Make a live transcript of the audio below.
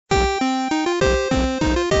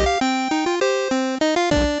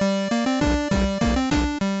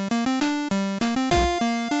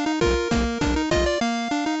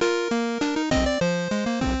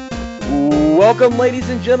Welcome, ladies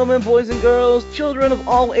and gentlemen, boys and girls, children of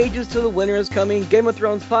all ages, to the Winter is Coming Game of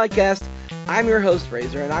Thrones podcast. I'm your host,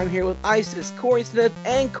 Razor, and I'm here with Isis, Corey Smith,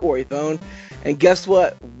 and Corey Thone. And guess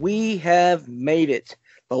what? We have made it.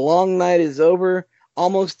 The long night is over.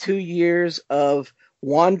 Almost 2 years of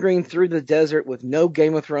wandering through the desert with no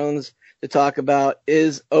Game of Thrones to talk about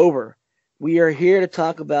is over. We are here to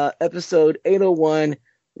talk about episode 801,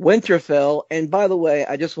 Winterfell. And by the way,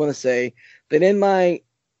 I just want to say that in my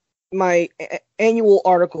annual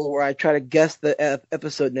article where I try to guess the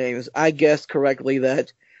episode names, I guessed correctly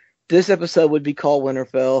that this episode would be called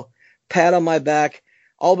Winterfell. Pat on my back.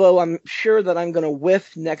 Although I'm sure that I'm going to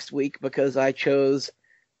whiff next week because I chose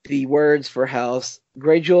the words for House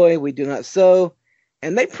Greyjoy, we do not sow.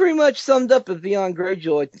 And they pretty much summed up the Theon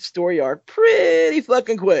Greyjoy story arc pretty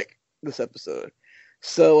fucking quick this episode.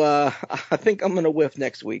 So I think I'm going to whiff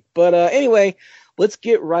next week. But anyway, let's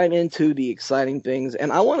get right into the exciting things.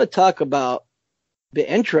 And I want to talk about the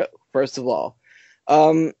intro, first of all.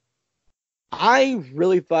 I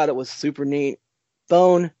really thought it was super neat.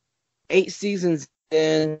 Thone, 8 seasons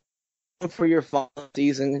in for your final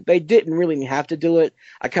season. They didn't really have to do it.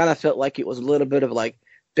 I kind of felt like it was a little bit of like,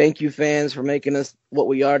 thank you fans for making us what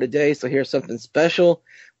we are today. So here's something special.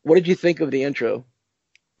 What did you think of the intro?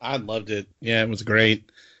 I loved it. Yeah, it was great.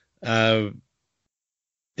 I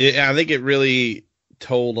think it really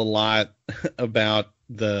told a lot about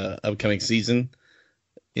the upcoming season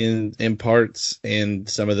in parts, and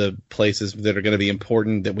some of the places that are going to be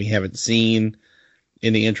important that we haven't seen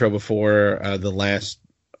in the intro before. The last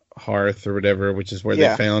hearth or whatever, which is where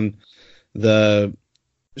they found the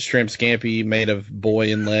shrimp scampi made of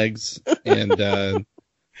boy and legs. And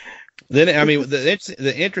then, I mean,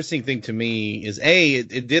 the interesting thing to me is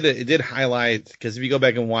it did highlight, because if you go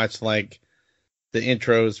back and watch like the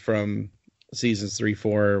intros from seasons 3,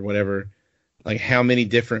 4, or whatever, like how many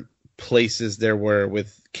different places there were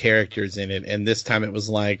with characters in it, and this time it was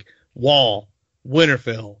like Wall,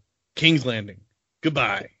 Winterfell, King's Landing,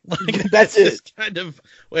 goodbye. Like that's it. Just kind of,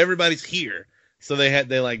 well, everybody's here, so they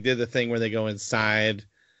did the thing where they go inside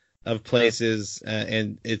of places,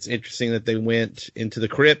 and it's interesting that they went into the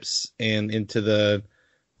crypts and into the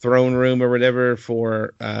throne room or whatever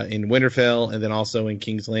for in Winterfell, and then also in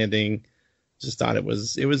King's Landing. Just thought it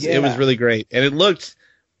was really great, and it looked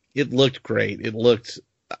great. It looked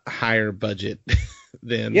higher budget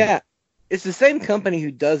than it's the same company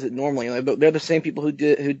who does it normally. But they're the same people who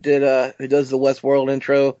does the Westworld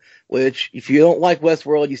intro. Which, if you don't like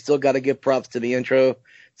Westworld, you still got to give props to the intro.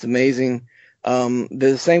 It's amazing. They're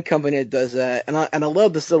the same company that does that, and I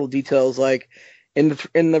love the little details. Like in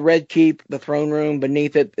the Red Keep, the throne room,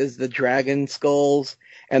 beneath it is the dragon skulls,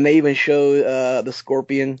 and they even show the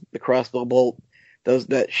scorpion, the crossbow bolt,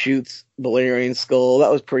 that shoots Valerian's skull.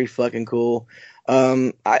 That was pretty fucking cool.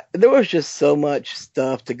 There was just so much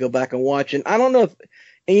stuff to go back and watch, and I don't know if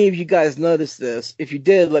any of you guys noticed this. If you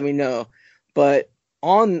did, let me know. But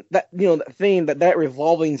on that, that thing, that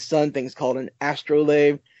revolving sun thing is called an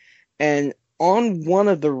astrolabe, and on one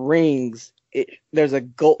of the rings, there's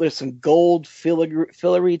some gold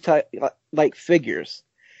filigree type like figures,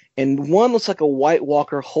 and one looks like a White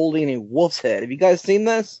Walker holding a wolf's head. Have you guys seen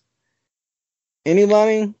this?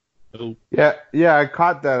 Anybody? Yeah, I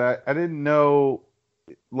caught that. I didn't know.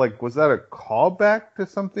 Like, was that a callback to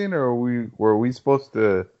something, or were we supposed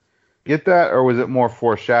to get that, or was it more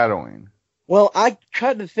foreshadowing? Well, I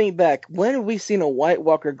tried to think back. When have we seen a White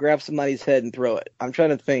Walker grab somebody's head and throw it? I'm trying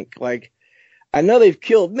to think. Like, I know they've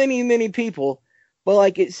killed many, many people, but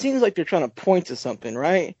like it seems like they're trying to point to something,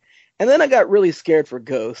 right? And then I got really scared for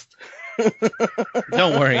Ghost.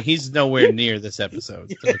 Don't worry, he's nowhere near this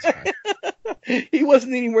episode, so it's fine. He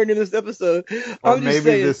wasn't anywhere near this episode. Or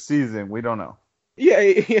maybe this season. We don't know. Yeah,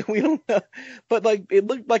 we don't know. But like, it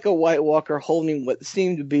looked like a White Walker holding what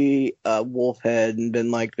seemed to be a wolf head, and then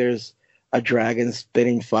like there's a dragon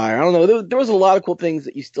spitting fire. I don't know. There was a lot of cool things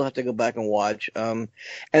that you still have to go back and watch. And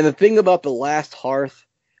the thing about the last hearth,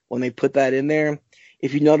 when they put that in there,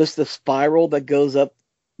 if you notice the spiral that goes up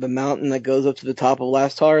the mountain that goes up to the top of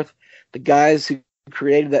Last Hearth, the guys who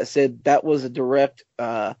created that said that was a direct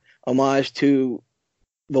homage to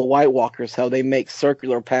the White Walkers, how they make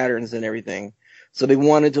circular patterns and everything. So they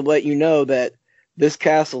wanted to let you know that this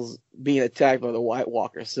castle's being attacked by the White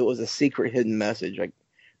Walkers. So it was a secret hidden message,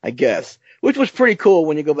 I guess, which was pretty cool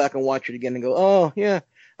when you go back and watch it again and go, oh, yeah,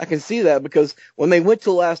 I can see that, because when they went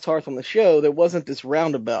to Last Hearth on the show, there wasn't this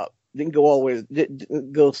roundabout. It didn't go all the way,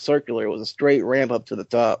 didn't go circular. It was a straight ramp up to the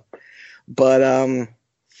top. But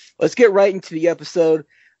let's get right into the episode.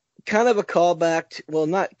 Kind of a callback to, well,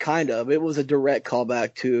 not kind of, it was a direct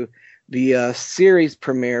callback to the series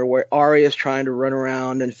premiere where Arya is trying to run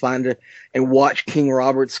around and and watch King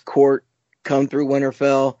Robert's court come through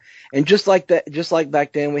Winterfell. And just like that, just like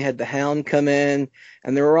back then, we had the Hound come in,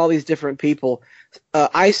 and there were all these different people.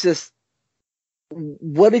 Isis,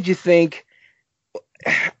 what did you think?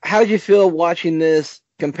 How did you feel watching this,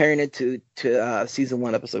 comparing it to season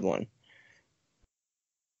 1, episode 1?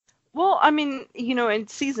 Well, I mean, in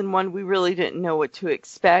season 1, we really didn't know what to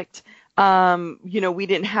expect. We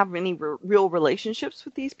didn't have any real relationships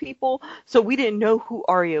with these people, so we didn't know who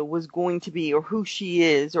Arya was going to be or who she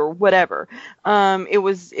is or whatever.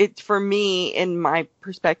 For me, in my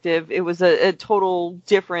perspective, it was a total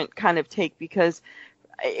different kind of take, because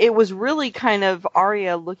it was really kind of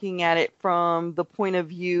Arya looking at it from the point of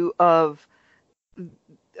view of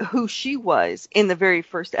who she was in the very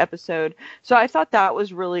first episode. So I thought that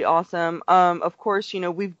was really awesome. Of course,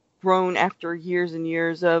 we've grown after years and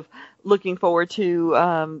years of looking forward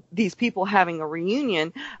to these people having a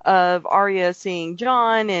reunion of Arya seeing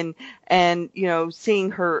Jon and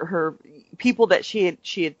seeing her people that she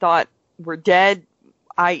had thought were dead,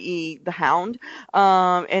 i.e. the Hound,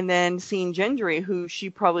 and then seeing Gendry, who she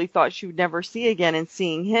probably thought she would never see again, and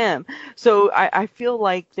seeing him. So I feel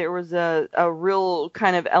like there was a real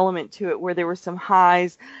kind of element to it where there were some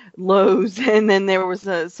highs, lows, and then there was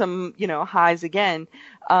some highs again.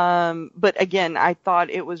 But again, I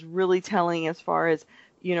thought it was really telling as far as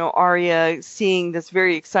Arya seeing this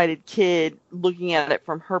very excited kid, looking at it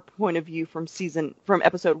from her point of view from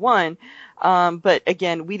episode 1. But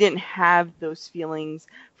again, we didn't have those feelings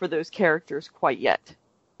for those characters quite yet.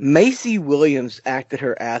 Maisie Williams acted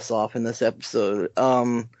her ass off in this episode.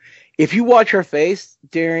 If you watch her face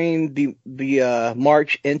during the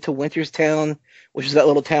march into Winterstown, which is that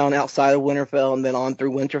little town outside of Winterfell and then on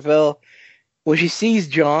through Winterfell, when she sees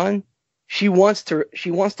Jon, she wants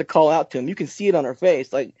to call out to him. You can see it on her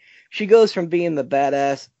face. Like, she goes from being the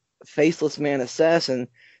badass faceless man assassin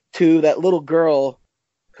to that little girl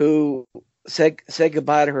who said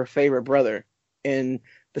goodbye to her favorite brother in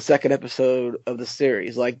the second episode of the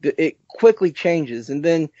series. Like, it quickly changes, and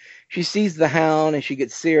then she sees the Hound and she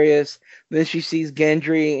gets serious. Then she sees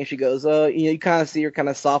Gendry and she goes, you kind of see her kind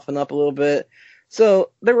of soften up a little bit.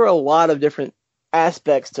 So there were a lot of different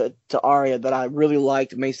aspects to Arya that I really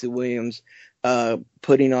liked Maisie Williams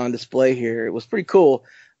putting on display here. It was pretty cool.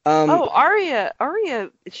 Arya,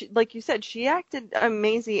 like you said,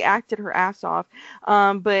 Maisie acted her ass off.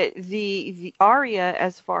 But the Arya,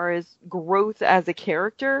 as far as growth as a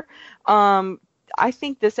character, I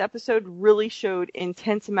think this episode really showed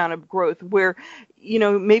intense amount of growth where,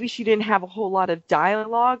 maybe she didn't have a whole lot of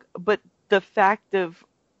dialogue, but the fact of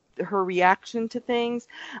her reaction to things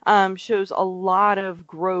shows a lot of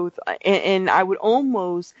growth, and I would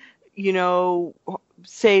almost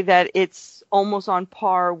say that it's almost on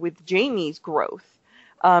par with Jaime's growth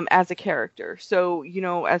as a character. So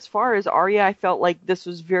as far as Arya, I felt like this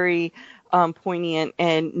was very poignant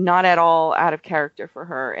and not at all out of character for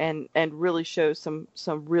her, and really shows some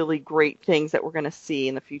really great things that we're going to see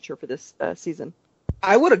in the future for this season.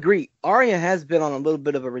 I would agree. Arya has been on a little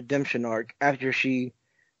bit of a redemption arc after she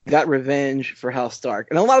got revenge for House Stark.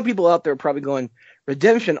 And a lot of people out there are probably going,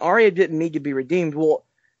 redemption? Arya didn't need to be redeemed. Well,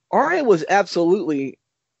 Arya was absolutely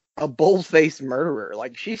a bold-faced murderer.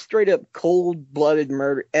 Like, she straight up cold-blooded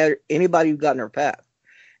murder anybody who got in her path.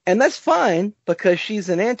 And that's fine, because she's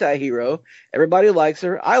an anti-hero. Everybody likes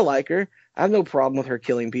her. I like her. I have no problem with her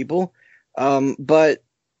killing people. But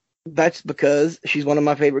that's because she's one of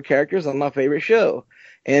my favorite characters on my favorite show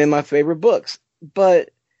and in my favorite books. But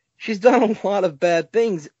she's done a lot of bad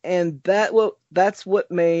things, and that's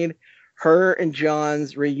what made her and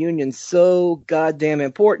Jon's reunion so goddamn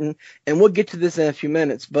important. And we'll get to this in a few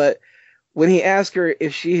minutes, but when he asked her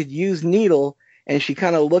if she had used needle, and she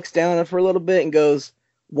kind of looks down at her for a little bit and goes,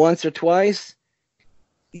 once or twice,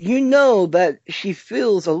 that she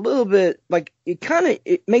feels a little bit like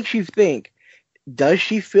it makes you think, does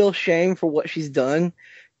she feel shame for what she's done?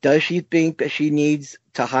 Does she think that she needs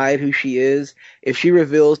to hide who she is? If she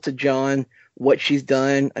reveals to Jon what she's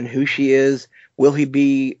done and who she is, will he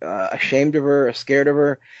be ashamed of her or scared of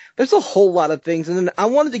her? There's a whole lot of things. And then I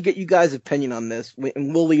wanted to get you guys' opinion on this,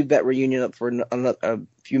 and we'll leave that reunion up for a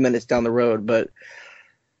few minutes down the road. But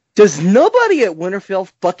does nobody at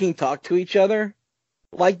Winterfell fucking talk to each other?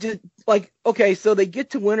 Okay, so they get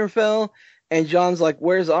to Winterfell, and Jon's like,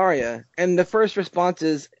 where's Arya? And the first response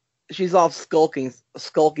is, she's off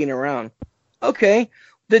skulking around. Okay,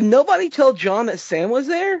 did nobody tell Jon that Sam was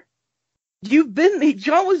there?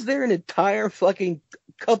 Jon was there an entire fucking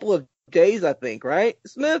couple of days, I think, right,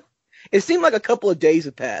 Smith? It seemed like a couple of days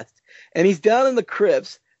had passed, and he's down in the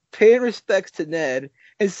crypts paying respects to Ned,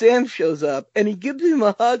 and Sam shows up, and he gives him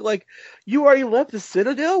a hug like, "You already left the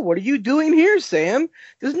Citadel? What are you doing here, Sam?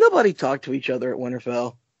 Does nobody talk to each other at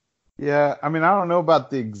Winterfell?" Yeah, I mean, I don't know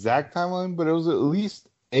about the exact timeline, but it was at least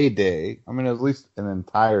a day. I mean, it was at least an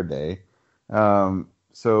entire day.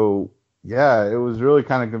 So yeah, it was really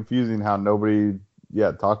kind of confusing how nobody,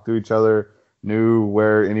 talked to each other, knew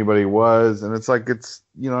where anybody was, and it's like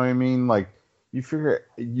you know what I mean? Like you figure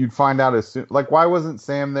you'd find out as soon. Like, why wasn't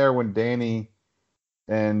Sam there when Danny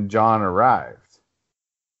and John arrived?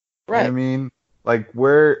 You know what I Right. mean? Like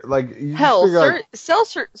where? Like you just Hell, figure like,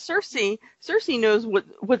 Cersei knows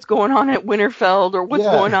what's going on at Winterfell or what's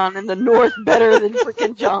Yeah. going on in the North better than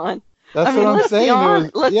freaking John. that's I mean, what I'm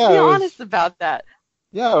saying. let's be honest about that.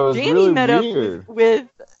 It was Danny really met weird. up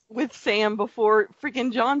with Sam before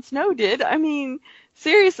freaking Jon Snow did. I mean,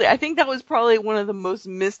 seriously, I think that was probably one of the most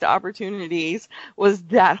missed opportunities, was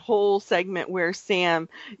that whole segment where Sam,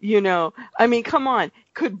 I mean, come on,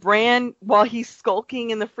 could Bran, while he's skulking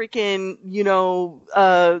in the freaking,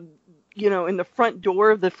 in the front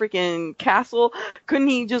door of the freaking castle, couldn't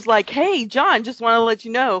he just like, "Hey, John, just want to let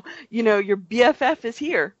you know, your BFF is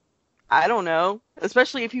here." I don't know,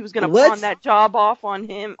 especially if he was going to pawn that job off on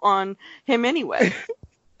him anyway.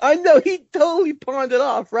 I know, he totally pawned it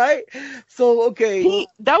off, right? So, okay.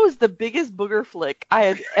 That was the biggest booger flick I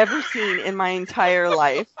had ever seen in my entire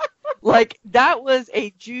life. Like, that was a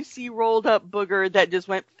juicy rolled up booger that just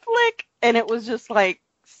went flick, and it was just like,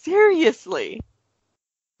 seriously.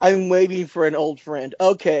 I'm waiting for an old friend.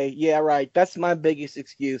 Okay, yeah, right. That's my biggest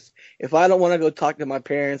excuse. If I don't want to go talk to my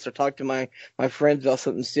parents or talk to my friends about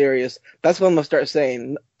something serious, that's what I'm going to start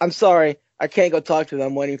saying. I'm sorry, I can't go talk to them.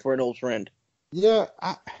 I'm waiting for an old friend. Yeah,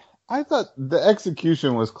 I thought the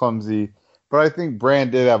execution was clumsy, but I think Bran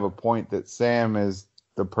did have a point that Sam is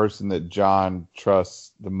the person that John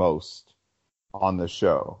trusts the most on the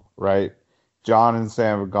show, right? John and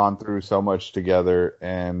Sam have gone through so much together,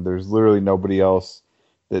 and there's literally nobody else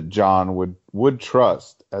that John would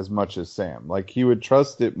trust as much as Sam. Like, he would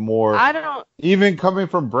trust it more. Even coming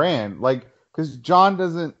from Bran, like, because John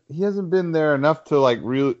hasn't been there enough to like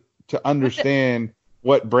really to understand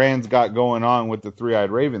what Bran's got going on with the three-eyed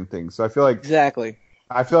raven thing. So I feel like exactly.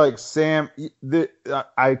 I feel like Sam.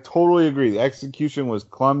 I totally agree. The execution was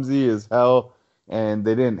clumsy as hell, and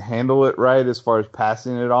they didn't handle it right as far as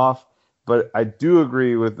passing it off. But I do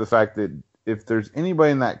agree with the fact that if there's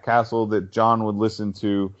anybody in that castle that John would listen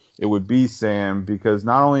to, it would be Sam, because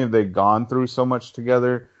not only have they gone through so much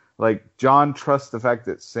together, like John trusts the fact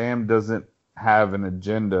that Sam doesn't have an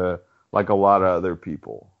agenda like a lot of other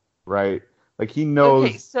people, right? Like he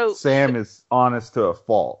knows Sam is honest to a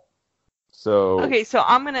fault. So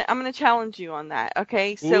I'm gonna challenge you on that.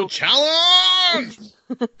 Okay, so challenge.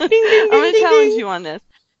 I'm gonna challenge you on this.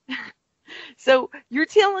 So you're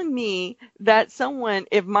telling me that someone,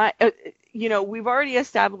 if my, we've already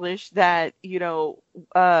established that,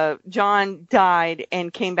 John died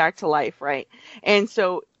and came back to life, right? And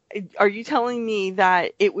so are you telling me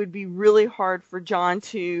that it would be really hard for John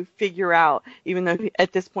to figure out, even though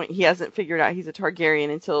at this point he hasn't figured out he's a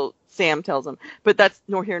Targaryen until Sam tells him, but that's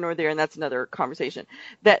nor here nor there, and that's another conversation,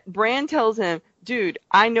 that Bran tells him, dude,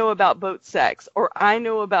 I know about boat sex, or I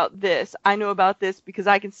know about this because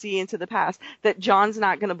I can see into the past, that John's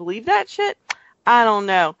not going to believe that shit? I don't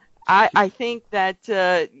know. I think that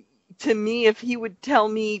to me, if he would tell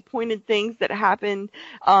me pointed things that happened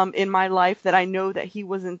in my life that I know that he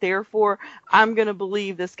wasn't there for, I'm going to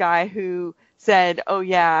believe this guy who said, "Oh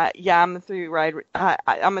yeah, I'm a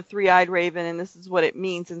three-eyed raven, and this is what it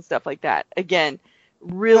means," and stuff like that. Again,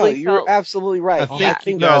 really, you're absolutely right. I think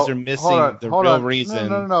you guys are missing the real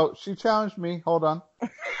reason. No. She challenged me. Hold on.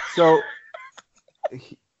 So,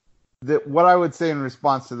 what I would say in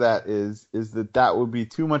response to that is that would be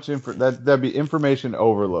too much that'd be information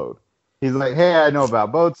overload. He's like, "Hey, I know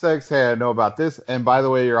about boat sex. Hey, I know about this. And by the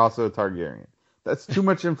way, you're also a Targaryen." That's too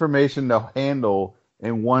much information to handle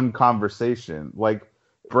in one conversation. Like,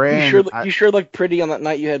 Bran, you sure looked pretty on that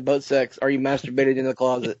night you had boat sex, or you masturbated in the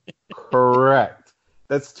closet. Correct.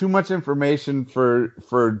 That's too much information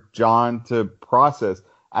for John to process.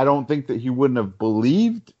 I don't think that he wouldn't have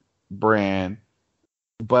believed Bran,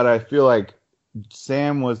 but I feel like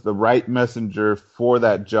Sam was the right messenger for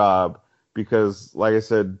that job, because, like I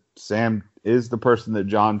said, Sam is the person that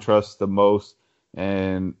John trusts the most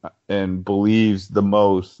and believes the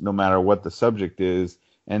most, no matter what the subject is.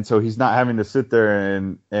 And so he's not having to sit there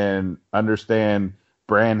and understand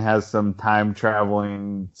Bran has some time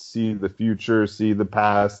traveling, see the future, see the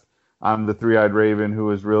past. I'm the three-eyed raven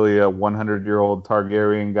who is really a 100-year-old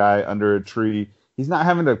Targaryen guy under a tree. He's not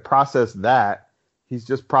having to process that. He's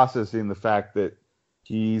just processing the fact that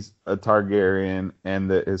he's a Targaryen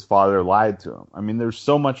and that his father lied to him. I mean, there's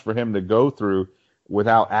so much for him to go through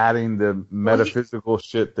without adding the metaphysical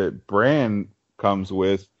shit that Bran comes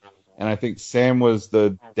with. And I think Sam was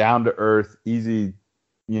the down-to-earth, easy,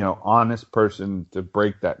 honest person to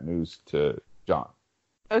break that news to Jon.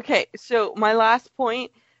 Okay, so my last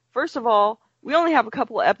point, first of all, we only have a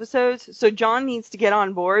couple of episodes, so Jon needs to get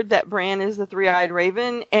on board that Bran is the three-eyed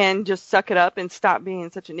raven and just suck it up and stop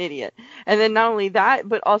being such an idiot. And then not only that,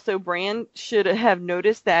 but also Bran should have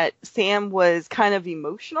noticed that Sam was kind of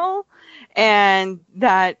emotional and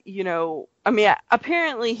that,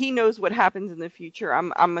 apparently he knows what happens in the future.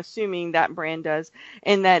 I'm assuming that Bran does,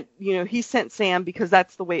 and that, he sent Sam because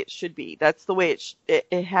that's the way it should be. That's the way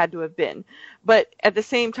it had to have been. But at the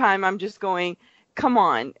same time, I'm just going, come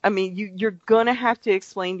on. I mean, you're going to have to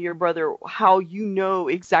explain to your brother how you know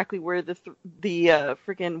exactly where the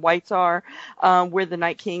freaking whites are, where the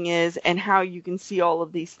Night King is, and how you can see all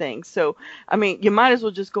of these things. So, I mean, you might as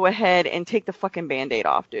well just go ahead and take the fucking Band-Aid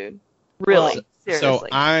off, dude. Really. Seriously. So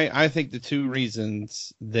I think the two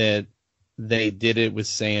reasons that they did it with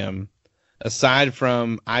Sam, aside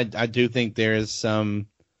from I do think there is some,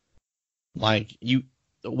 like,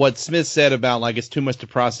 what Smith said about, like, it's too much to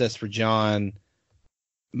process for Jon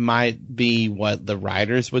might be what the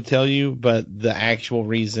writers would tell you, but the actual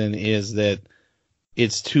reason is that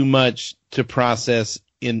it's too much to process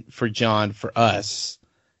for Jon, for us,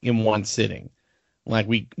 in one sitting. Like,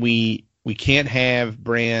 we can't have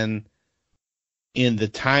Bran, in the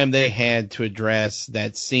time they had to address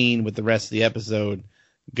that scene with the rest of the episode,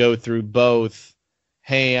 go through both,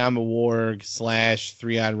 hey, I'm a warg /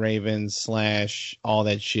 three-eyed raven / all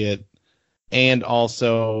that shit, and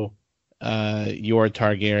also you're a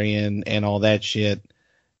Targaryen and all that shit,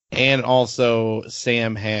 and also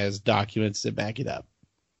Sam has documents that back it up.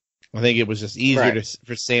 I think it was just easier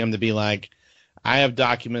for Sam to be like, I have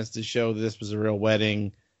documents to show this was a real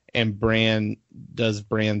wedding, and Bran does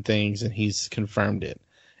Bran things, and he's confirmed it.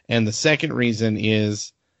 And the second reason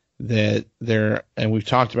is that and we've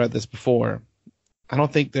talked about this before, I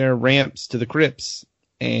don't think there are ramps to the crypts,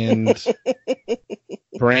 and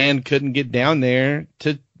Bran couldn't get down there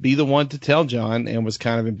to be the one to tell Jon, and was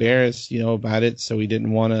kind of embarrassed, about it, so he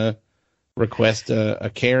didn't want to request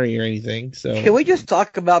a carry or anything. So can we just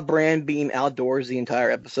talk about Bran being outdoors the entire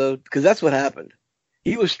episode? Because that's what happened.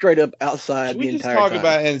 He was straight up outside the entire time. We just talk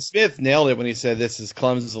about, and Smith nailed it when he said this is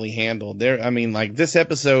clumsily handled. This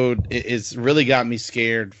episode is really got me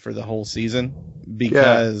scared for the whole season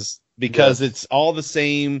because it's all the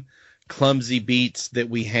same clumsy beats that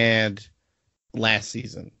we had last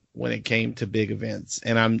season when it came to big events,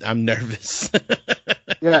 and I'm nervous.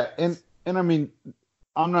 Yeah, and I mean,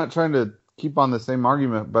 I'm not trying to keep on the same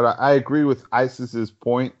argument, but I agree with Isis's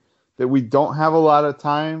point that we don't have a lot of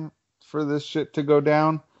time for this shit to go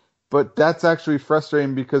down, but that's actually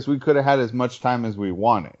frustrating because we could have had as much time as we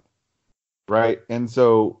wanted, right? And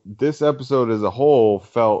so this episode as a whole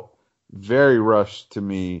felt very rushed to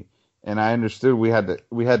me, and I understood we had to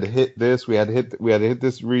hit this, we had to hit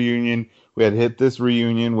this reunion, we had to hit this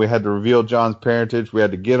reunion, we had to reveal Jon's parentage, we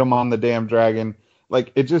had to get him on the damn dragon.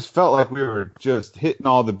 Like, it just felt like we were just hitting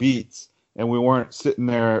all the beats, and we weren't sitting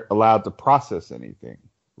there allowed to process anything.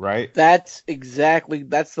 Right. That's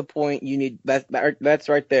the point you need. That's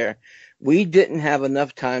right there. We didn't have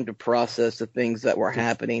enough time to process the things that were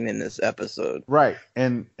happening in this episode. Right.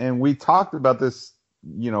 And we talked about this,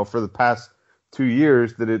 for the past 2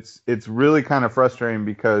 years, that it's really kind of frustrating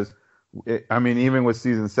because, even with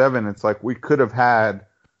season 7, it's like we could have had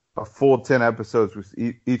a full 10 episodes with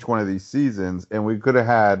each one of these seasons, and we could have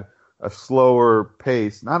had a slower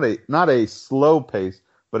pace, not a slow pace,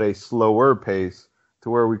 but a slower pace, to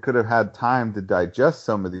where we could have had time to digest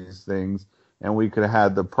some of these things, and we could have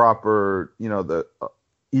had the proper,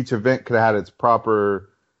 each event could have had its proper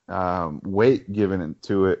weight given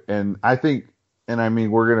to it. And I think,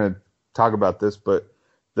 we're going to talk about this, but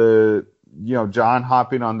Jon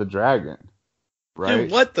hopping on the dragon, right?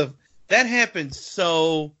 Dude, that happened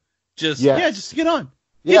so just get on.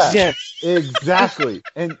 Yeah, exactly.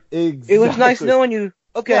 It was nice knowing you.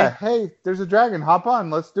 Okay. Yeah, hey, there's a dragon. Hop on.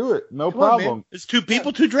 Let's do it. No problem. It's 2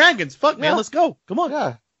 people, 2 dragons. Fuck, man. Let's go. Come on.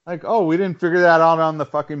 Yeah. Like, we didn't figure that out on the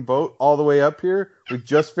fucking boat all the way up here. We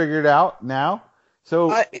just figured it out now.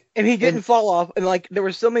 So, and he didn't fall off. And, there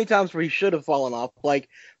were so many times where he should have fallen off. Like,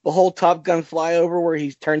 the whole Top Gun flyover where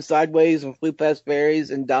he turned sideways and flew past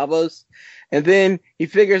Varys and Davos. And then he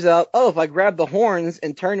figures out, if I grab the horns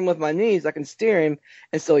and turn him with my knees, I can steer him.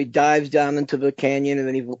 And so he dives down into the canyon, and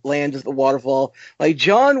then he lands at the waterfall. Like,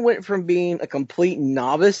 Jon went from being a complete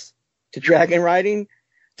novice to dragon riding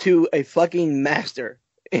to a fucking master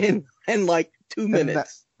in 2 And that,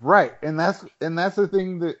 minutes. right, and that's the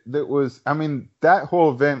thing that was. I mean, that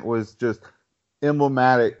whole event was just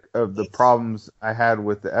emblematic of the problems I had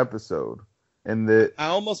with the episode, and that. I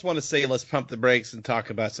almost want to say let's pump the brakes and talk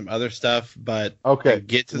about some other stuff, but Okay, and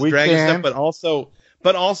get to the we dragon can. stuff,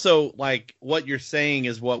 but also like what you're saying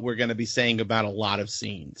is what we're going to be saying about a lot of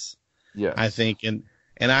scenes. Yes, I think, and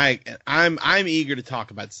I'm eager to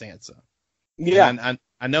talk about Sansa. Yeah. And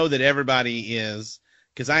I know that everybody is,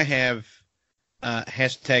 because I have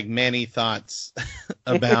hashtag many thoughts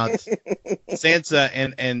about Sansa,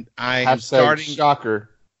 and I am Hashtag starting.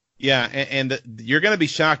 shocker. Yeah, and you're going to be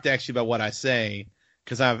shocked actually by what I say,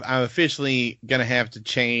 because I'm officially going to have to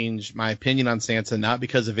change my opinion on Sansa, not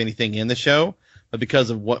because of anything in the show, but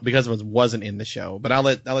because of what wasn't in the show. But I'll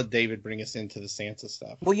let David bring us into the Sansa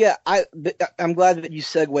stuff. Well, yeah, I'm glad that you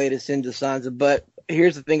segued us into Sansa, but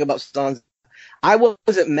here's the thing about Sansa. I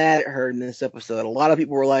wasn't mad at her in this episode. A lot of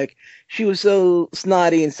people were like, she was so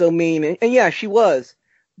snotty and so mean. And yeah, she was.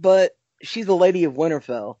 But she's the Lady of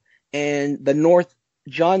Winterfell. And the North,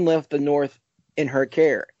 Jon left the North in her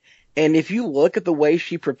care. And if you look at the way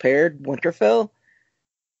she prepared Winterfell,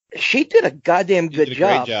 she did a goddamn good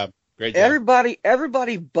job. Great job.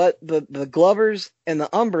 Everybody but the Glovers and the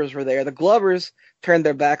Umbers were there. The Glovers turned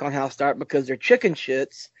their back on House Stark because they're chicken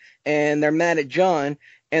shits and they're mad at Jon.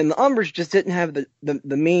 And the Umbers just didn't have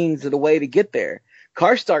the means or the way to get there.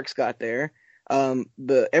 Karstark's got there.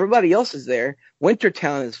 Everybody else is there.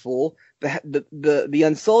 Wintertown is full. The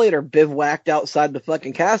Unsullied are bivouacked outside the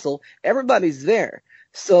fucking castle. Everybody's there.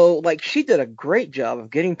 So, like, she did a great job of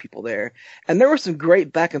getting people there. And there was some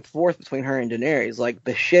great back and forth between her and Daenerys. Like,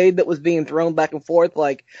 the shade that was being thrown back and forth.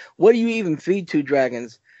 Like, what do you even feed 2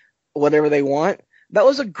 dragons? Whatever they want. That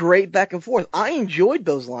was a great back and forth. I enjoyed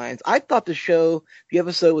those lines. I thought the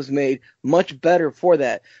episode was made much better for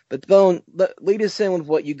that. But Bone, lead us in with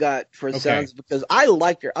what you got for Sansa, because I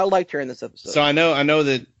liked her. I liked her in this episode. So I know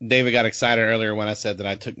that David got excited earlier when I said that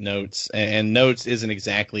I took notes, and notes isn't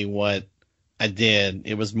exactly what I did.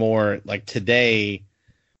 It was more like today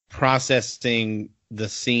processing the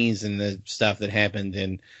scenes and the stuff that happened,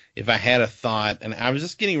 and if I had a thought, and I was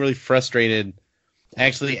just getting really frustrated. I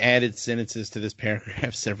actually added sentences to this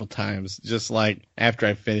paragraph several times, just like after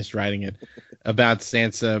I finished writing it, about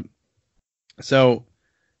Sansa. So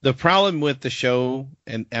the problem with the show,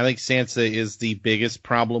 and I think Sansa is the biggest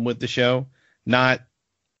problem with the show, let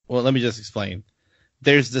me just explain.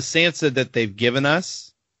 There's the Sansa that they've given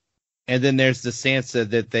us, and then there's the Sansa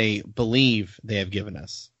that they believe they have given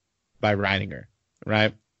us by writing her,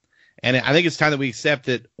 right? And I think it's time that we accept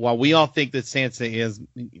that while we all think that Sansa is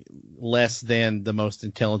less than the most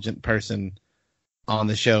intelligent person on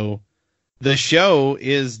the show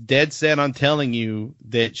is dead set on telling you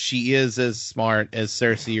that she is as smart as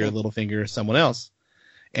Cersei or Littlefinger or someone else.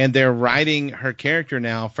 And they're writing her character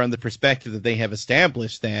now from the perspective that they have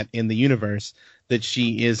established that in the universe that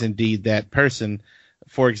she is indeed that person.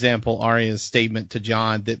 For example, Arya's statement to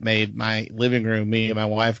Jon that made my living room, me and my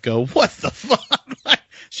wife go, "What the fuck?"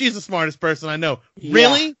 She's the smartest person I know. Yeah.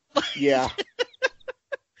 Really? Yeah.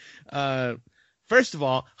 First of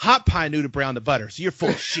all, hot pie knew to brown the butter, so you're full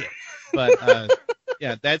of shit. But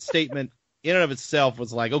yeah, that statement in and of itself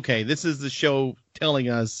was like, okay, this is the show telling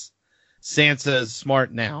us Sansa is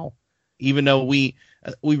smart now, even though we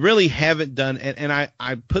really haven't done. And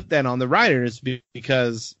I put that on the writers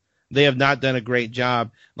because they have not done a great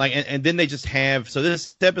job. Like, and then they just have. So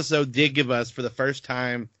this episode did give us, for the first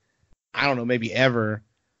time, I don't know, maybe ever,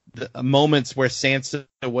 the moments where Sansa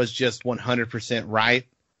was just 100% right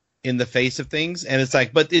in the face of things. And it's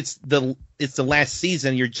like, but it's the last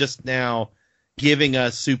season. You're just now giving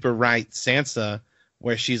us super right Sansa,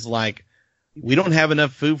 where she's like, we don't have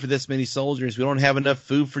enough food for this many soldiers. We don't have enough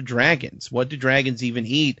food for dragons. What do dragons even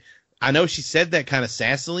eat? I know she said that kind of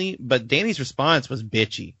sassily, but Dany's response was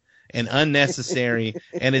bitchy and unnecessary.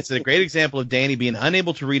 And it's a great example of Dany being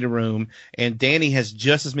unable to read a room. And Dany has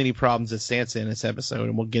just as many problems as Sansa in this episode,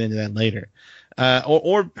 and we'll get into that later.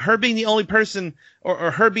 Or her being the only person,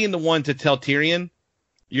 or her being the one to tell Tyrion,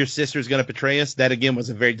 your sister's going to betray us. That, again, was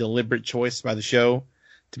a very deliberate choice by the show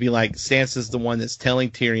to be like, Sansa's the one that's telling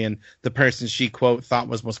Tyrion, the person she, quote, thought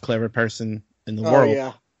was the most clever person in the world.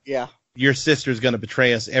 Yeah. Yeah. Your sister's going to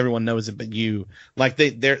betray us. Everyone knows it but you. Like,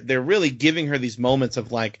 they're really giving her these moments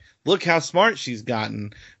of like, look how smart she's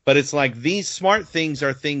gotten. But it's like, these smart things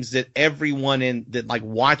are things that everyone that like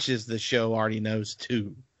watches the show already knows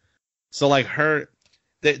too. So like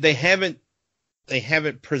they haven't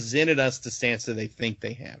presented us to Sansa they think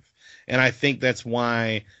they have. And I think that's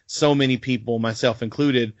why so many people, myself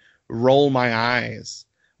included, roll my eyes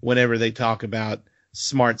whenever they talk about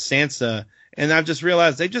smart Sansa. And I've just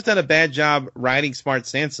realized they've just done a bad job writing smart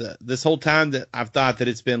Sansa. This whole time that I've thought that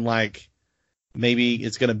it's been like, maybe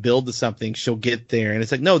it's going to build to something, she'll get there. And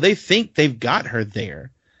it's like, no, they think they've got her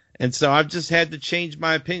there. And so I've just had to change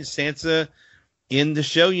my opinion. Sansa in the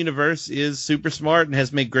show universe is super smart and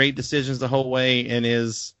has made great decisions the whole way and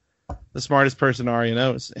is the smartest person Arya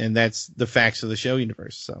knows. And that's the facts of the show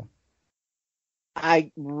universe. So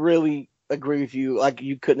I really agree with you. Like,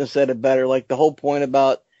 you couldn't have said it better. Like, the whole point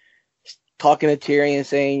about talking to Tyrion and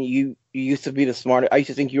saying you used to be the smartest. I used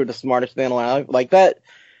to think you were the smartest man alive. Like, that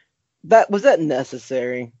was that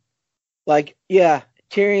necessary? Like, yeah,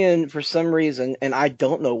 Tyrion, for some reason, and I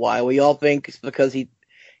don't know why, we all think it's because he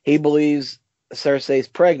believes Cersei's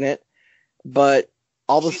pregnant, but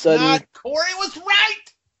all of a sudden, not. Corey was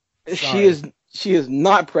right. She is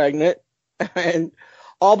not pregnant. And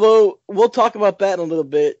although we'll talk about that in a little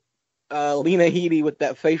bit, Lena Headey with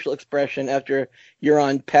that facial expression after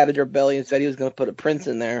Euron patted her belly and said he was going to put a prince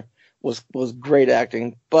in there was great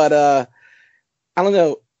acting. But I don't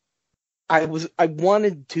know. I'm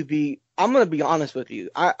going to be honest with you.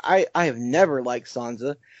 I have never liked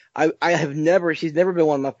Sansa. She's never been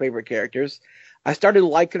one of my favorite characters. I started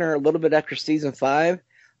liking her a little bit after season 5.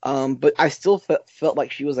 But I still felt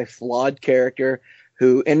like she was a flawed character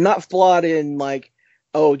and not flawed in like,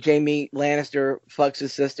 oh, Jaime Lannister fucks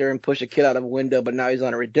his sister and pushed a kid out of a window, but now he's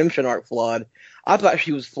on a redemption arc flawed. I thought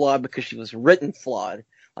she was flawed because she was written flawed.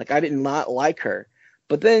 Like, I did not like her.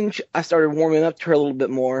 But then I started warming up to her a little bit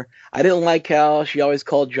more. I didn't like how she always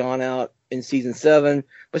called Jon out in season 7,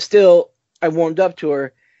 but still, I warmed up to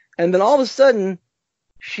her. And then all of a sudden,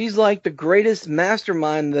 she's like the greatest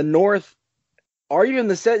mastermind the North, or even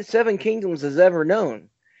the Seven Kingdoms, has ever known.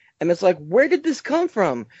 And it's like, where did this come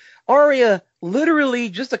from? Arya, literally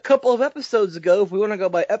just a couple of episodes ago, if we want to go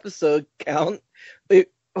by episode count,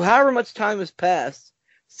 however much time has passed,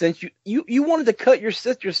 since you wanted to cut your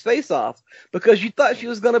sister's face off because you thought she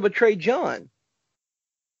was going to betray Jon.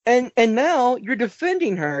 And now you're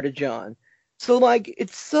defending her to Jon. So, like,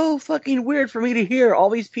 it's so fucking weird for me to hear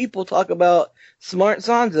all these people talk about smart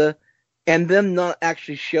Sansa and them not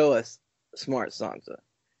actually show us smart Sansa.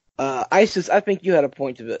 Isis, I think you had a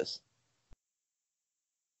point to this.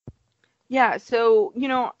 Yeah, so,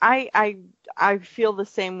 I feel the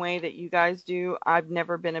same way that you guys do. I've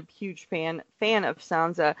never been a huge fan of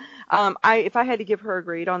Sansa. If I had to give her a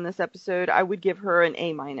grade on this episode, I would give her an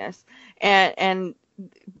A-. And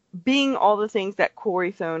being all the things that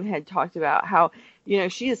Corey Thone had talked about, how,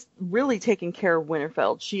 she has really taken care of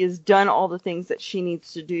Winterfell. She has done all the things that she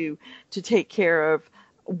needs to do to take care of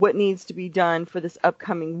what needs to be done for this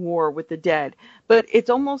upcoming war with the dead. But it's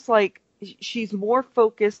almost like she's more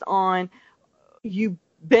focused on, you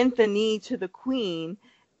bent the knee to the queen,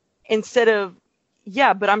 instead of,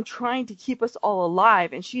 yeah, but I'm trying to keep us all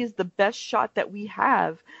alive, and she is the best shot that we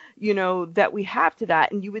have, to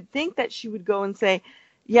that. And you would think that she would go and say,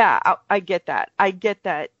 yeah, I get that.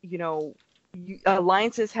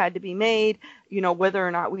 Alliances had to be made, whether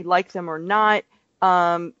or not we like them or not.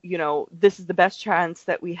 This is the best chance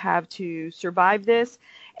that we have to survive this.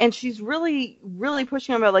 And she's really, really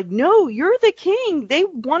pushing about, like, no, you're the king. They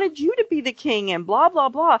wanted you to be the king, and blah, blah,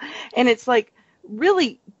 blah. And it's like,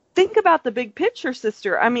 really, think about the big picture,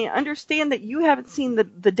 sister. I mean, understand that you haven't seen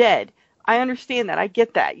the dead. I understand that. I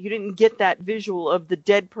get that. You didn't get that visual of the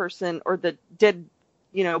dead person or the dead,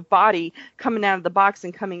 body coming out of the box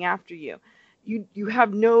and coming after you. You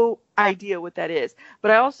have no idea what that is.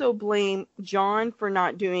 But I also blame Jon for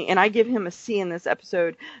not doing, and I give him a C in this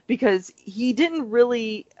episode, because he didn't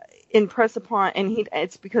really impress upon, and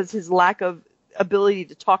it's because his lack of ability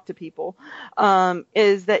to talk to people,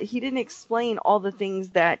 is that he didn't explain all the things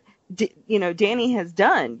that Dany has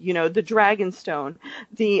done, the Dragonstone,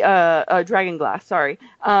 the Dragon Glass, sorry,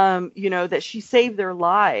 that she saved their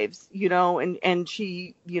lives, and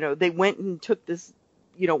she, they went and took this,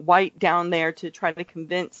 White down there to try to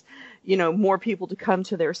convince, more people to come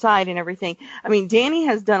to their side and everything. I mean, Dany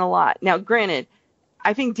has done a lot. Now, granted,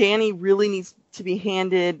 I think Dany really needs to be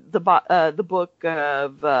handed the book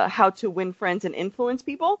of How to Win Friends and Influence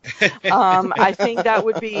People. I think that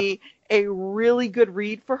would be a really good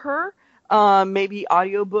read for her. Maybe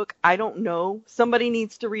audiobook. I don't know. Somebody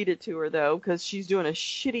needs to read it to her, though, because she's doing a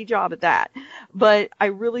shitty job at that. But I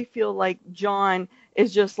really feel like Jon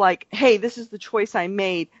is just like, hey, this is the choice I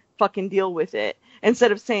made. Fucking deal with it.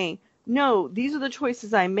 Instead of saying, no, these are the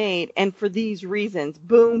choices I made, and for these reasons.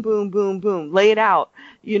 Boom, boom, boom, boom. Lay it out.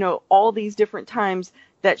 All these different times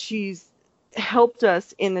that she's helped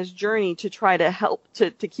us in this journey to try to help to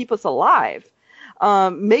keep us alive.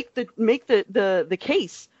 Make the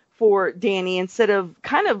case for Danny instead of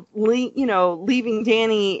kind of leaving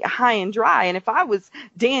Danny high and dry. And if I was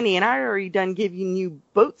Danny and I already done giving you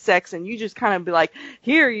boat sex and you just kind of be like,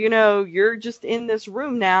 here, you're just in this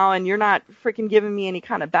room now and you're not freaking giving me any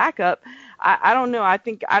kind of backup. I don't know. I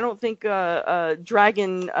don't think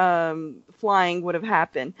dragon flying would have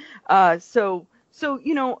happened. So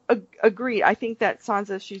agreed. I think that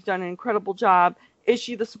Sansa, she's done an incredible job. Is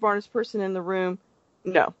she the smartest person in the room?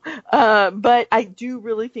 No. But I do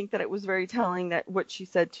really think that it was very telling that what she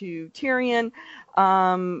said to Tyrion.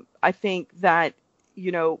 I think that,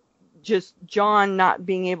 just Jon not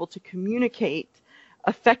being able to communicate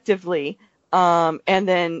effectively, and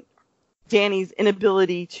then Dany's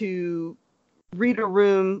inability to read a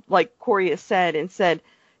room, like Corey has said, and said,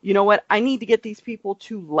 you know what, I need to get these people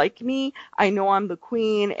to like me. I know I'm the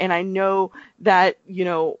queen, and I know that,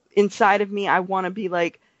 inside of me, I want to be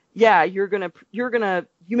like, yeah, you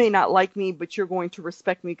may not like me, but you're going to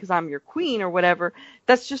respect me because I'm your queen or whatever.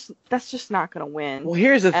 That's just not going to win. Well,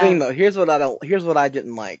 here's the thing though. Here's what I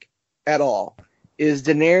didn't like at all. Is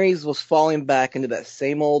Daenerys was falling back into that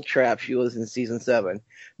same old trap she was in season 7.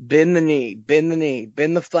 Bend the knee, bend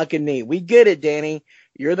the fucking knee. We get it, Dany.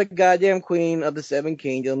 You're the goddamn queen of the 7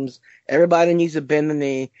 kingdoms. Everybody needs to bend the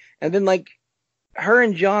knee. And then, like, her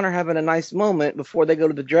and Jon are having a nice moment before they go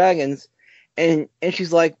to the dragons. And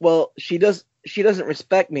she's like, well, she doesn't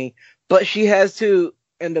respect me, but she has to.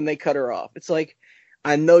 And then they cut her off. It's like,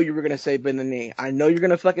 I know you were going to say bend the knee. I know you're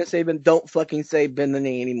going to fucking say don't fucking say bend the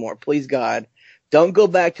knee anymore. Please, God. Don't go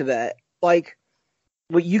back to that. Like,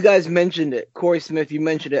 what you guys mentioned it. Corey Smith, you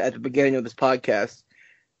mentioned it at the beginning of this podcast.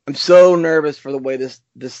 I'm so nervous for the way this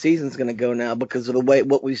season's going to go now because of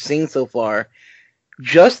what we've seen so far.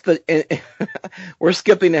 We're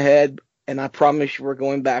skipping ahead, and I promise you we're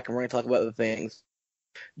going back and we're going to talk about other things.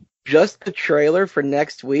 Just the trailer for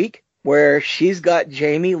next week where she's got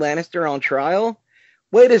Jaime Lannister on trial.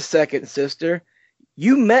 Wait a second, sister.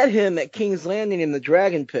 You met him at King's Landing in the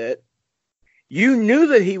Dragon Pit. You knew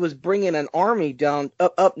that he was bringing an army down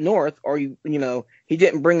up north, or he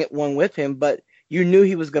didn't bring one with him, but you knew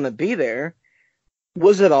he was going to be there.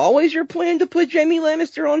 Was it always your plan to put Jaime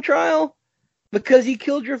Lannister on trial because he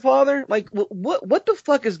killed your father? Like, what the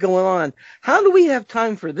fuck is going on? How do we have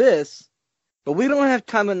time for this, but we don't have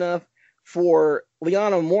time enough for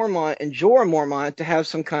Lyanna Mormont and Jorah Mormont to have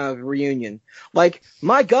some kind of reunion? Like,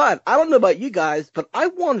 my God, I don't know about you guys, but I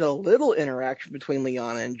wanted a little interaction between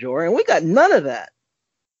Lyanna and Jorah, and we got none of that.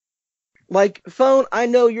 Like, Phone, I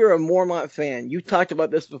know you're a Mormont fan. You talked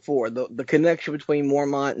about this before. The connection between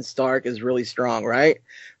Mormont and Stark is really strong, right?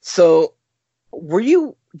 So,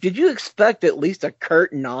 did you expect at least a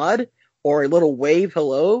curt nod or a little wave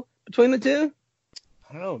hello between the two?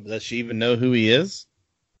 I don't know. Does she even know who he is?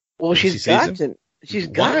 Well, she's got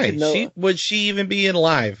to know. Would she even be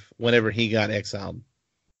alive whenever he got exiled?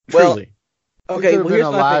 Well, Truly. Okay, well, been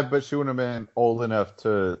alive, but she wouldn't have been old enough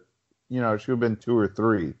to, she would have been 2 or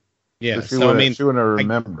 3. Yeah, she wouldn't have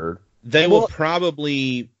remembered. They will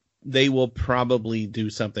probably do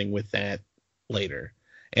something with that later,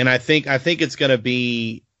 and I think it's going to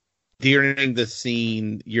be during the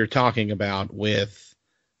scene you're talking about with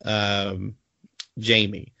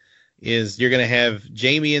Jaime. Is you're going to have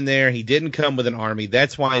Jaime in there. He didn't come with an army.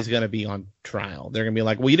 That's why he's going to be on trial. They're going to be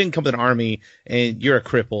like, well, you didn't come with an army and you're a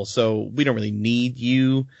cripple, so we don't really need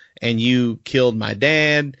you. And you killed my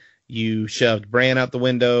dad. You shoved Bran out the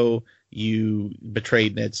window. You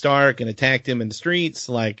betrayed Ned Stark and attacked him in the streets.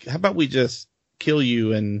 Like, how about we just kill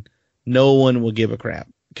you and no one will give a crap?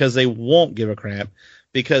 Because they won't give a crap.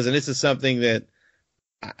 And this is something that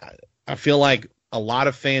I feel like a lot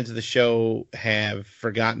of fans of the show have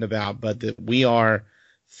forgotten about, but that we are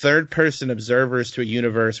third-person observers to a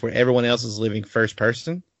universe where everyone else is living first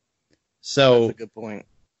person. So that's a good point.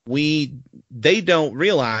 They don't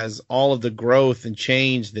realize all of the growth and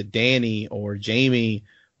change that Dany or Jaime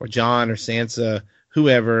or Jon or Sansa,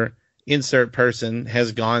 whoever, insert person,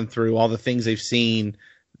 has gone through, all the things they've seen,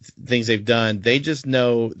 things they've done. They just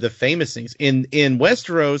know the famous things. In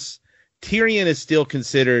Westeros, Tyrion is still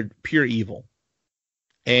considered pure evil.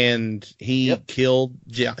 And he killed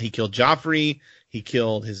Joffrey, he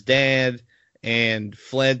killed his dad, and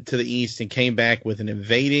fled to the east and came back with an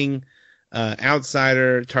invading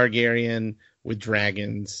outsider Targaryen with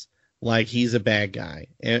dragons. Like, he's a bad guy.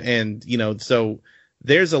 And so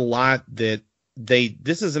there's a lot that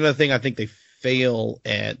this is another thing I think they fail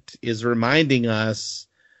at, is reminding us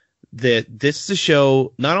that this is a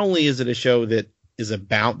show, not only is it a show that is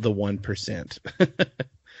about the 1%,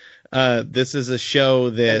 this is a show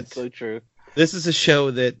that's so true. This is a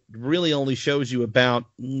show that really only shows you about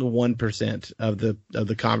 1% of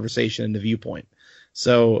the conversation and the viewpoint.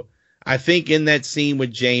 So I think in that scene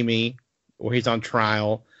with Jamie, where he's on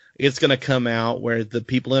trial, it's going to come out where the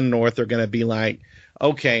people in the North are going to be like,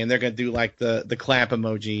 okay, and they're going to do like the clap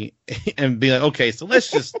emoji and be like, okay, so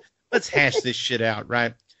let's hash this shit out,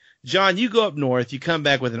 right? John, you go up north, you come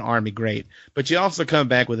back with an army, great, but you also come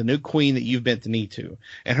back with a new queen that you've bent the knee to,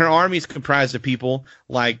 and her army is comprised of people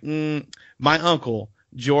like my uncle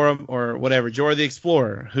Jorah or whatever, Jorah the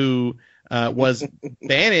Explorer, who was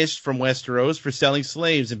banished from Westeros for selling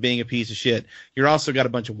slaves and being a piece of shit. You're also got a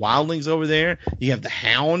bunch of wildlings over there. You have the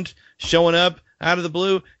Hound showing up out of the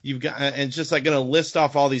blue. You've got, and it's just like going to list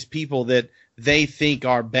off all these people that they think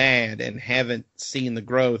are bad and haven't seen the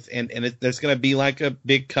growth. And there's going to be like a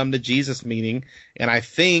big come to Jesus meeting. And I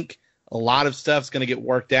think a lot of stuff's going to get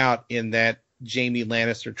worked out in that Jaime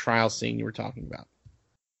Lannister trial scene you were talking about.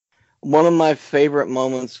 One of my favorite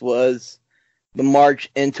moments was the march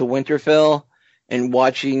into Winterfell and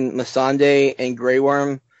watching Missandei and Grey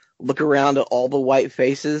Worm look around at all the white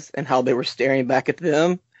faces and how they were staring back at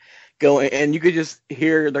them, going, and you could just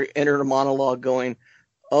hear their inner monologue going,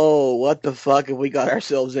 "Oh, what the fuck have we got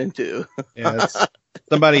ourselves into?" Yeah,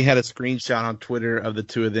 somebody had a screenshot on Twitter of the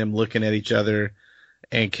two of them looking at each other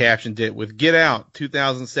and captioned it with "Get Out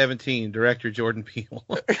 2017, director Jordan Peele."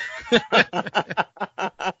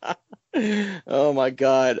 Oh my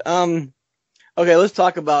god. Okay, let's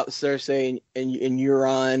talk about Cersei and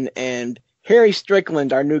Euron and Harry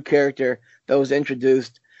Strickland, our new character that was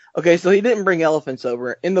introduced. Okay, so he didn't bring elephants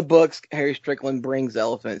over. In the books, Harry Strickland brings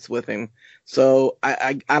elephants with him. So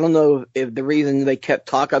I don't know if the reason they kept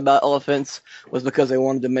talking about elephants was because they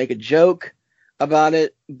wanted to make a joke about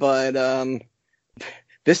it, but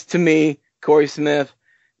this to me, Corey Smith,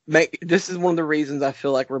 this is one of the reasons I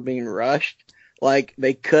feel like we're being rushed. Like,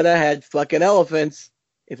 they could have had fucking elephants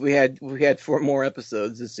if we had 4 more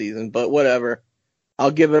episodes this season, but whatever. I'll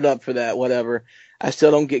give it up for that, whatever. I still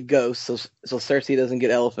don't get ghosts, so Cersei doesn't get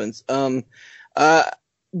elephants. But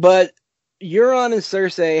Euron and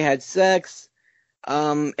Cersei had sex,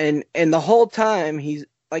 and the whole time he's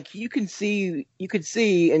like, you could see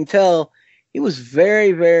and tell he was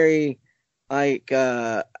very, very, like,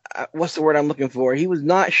 what's the word I'm looking for? He was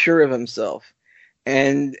not sure of himself,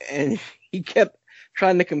 and he kept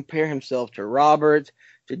trying to compare himself to Robert,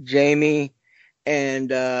 to Jamie, and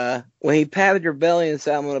when he patted her belly and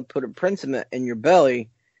said, "I'm going to put a principate in your belly,"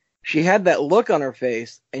 she had that look on her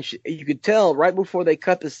face, and you could tell right before they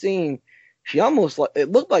cut the scene, it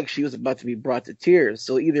looked like she was about to be brought to tears.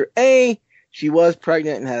 So either A, she was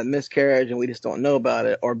pregnant and had a miscarriage and we just don't know about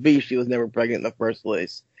it, or B, she was never pregnant in the first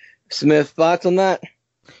place. Smith, thoughts on that?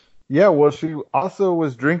 Yeah, well, she also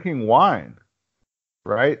was drinking wine,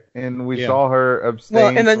 right? And we saw her abstain.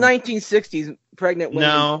 Well, in the 1960s, pregnant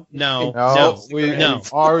women.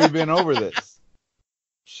 We've already been over this.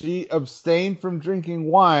 She abstained from drinking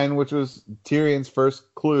wine, which was Tyrion's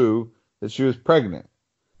first clue that she was pregnant.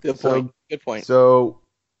 Good point. So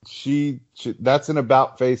she that's an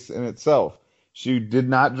about face in itself. She did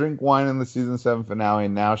not drink wine in the season 7 finale,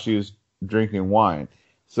 and now she was drinking wine.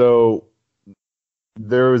 So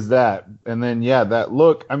there was that. And then, that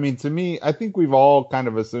look, I mean, to me, I think we've all kind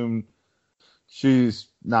of assumed she's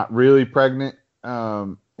not really pregnant.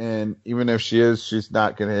 And even if she is, she's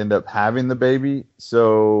not going to end up having the baby.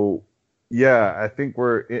 So, I think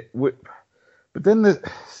but then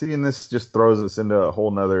seeing this just throws us into a whole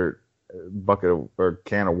nother bucket or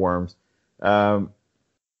can of worms.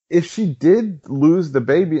 If she did lose the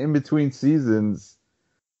baby in between seasons,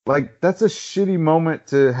 like, that's a shitty moment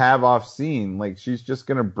to have off scene. Like, she's just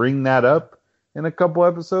going to bring that up in a couple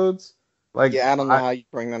episodes. Like, I don't know how you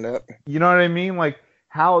bring that up. You know what I mean? Like,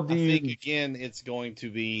 how do you... I think, again, it's going to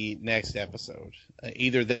be next episode.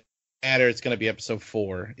 Either that or it's going to be episode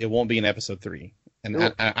 4. It won't be in episode 3.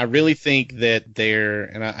 And I really think that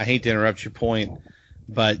and I hate to interrupt your point,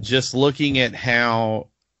 but just looking at how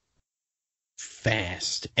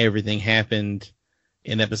fast everything happened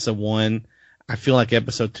in episode 1, I feel like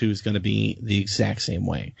episode 2 is going to be the exact same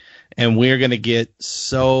way. And we're going to get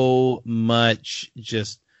so much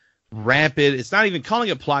just rapid. It's not even calling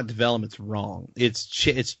it plot development's wrong. It's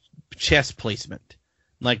chess placement.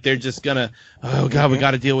 Like, they're just going to, oh, God, we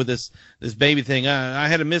got to deal with this baby thing. I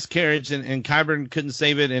had a miscarriage and Qyburn couldn't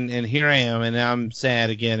save it. And here I am. And I'm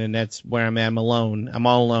sad again. And that's where I'm at. I'm alone. I'm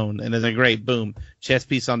all alone. And it's like, great, boom, chess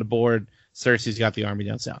piece on the board. Cersei's got the army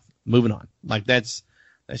down south. Moving on. Like, that's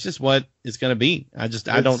just what it's going to be. I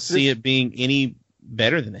don't see it being any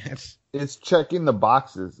better than that. It's checking the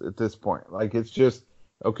boxes at this point. Like, it's just,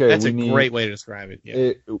 okay. That's a great way to describe it.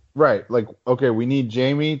 Yeah. Right. Like, okay, we need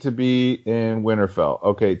Jaime to be in Winterfell.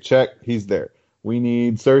 Okay, check. He's there. We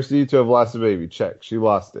need Cersei to have lost a baby. Check. She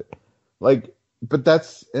lost it. Like, but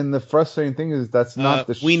the frustrating thing is that's not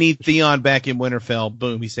the. We need Theon back in Winterfell.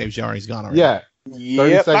 Boom, he saves Yara. He's gone already. Yeah.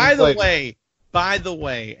 Yep. By the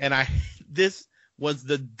way, and this was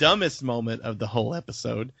the dumbest moment of the whole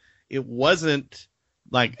episode. It wasn't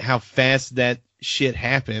like how fast that shit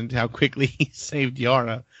happened, how quickly he saved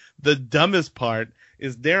Yara. The dumbest part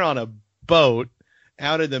is they're on a boat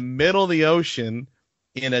out in the middle of the ocean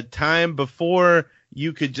in a time before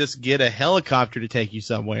you could just get a helicopter to take you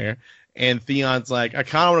somewhere. And Theon's like, I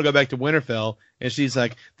kind of want to go back to Winterfell. And she's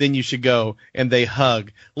like, then you should go. And they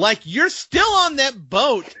hug. Like, you're still on that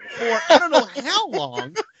boat for I don't know how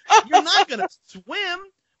long. You're not going to swim.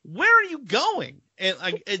 Where are you going? And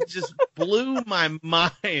like, it just blew my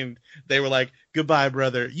mind. They were like, goodbye,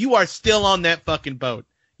 brother. You are still on that fucking boat.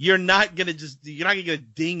 You're not going to get a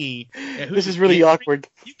dinghy. This is really awkward.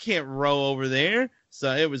 You can't row over there.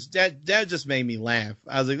 So it was, that just made me laugh.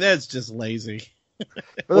 I was like, that's just lazy.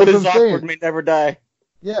 What is awkward may never die.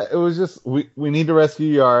 Yeah, it was just, we need to rescue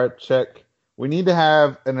Yara, check. We need to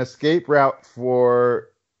have an escape route for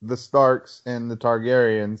the Starks and the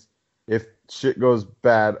Targaryens if shit goes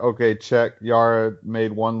bad. Okay, check. Yara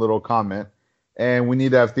made one little comment. And we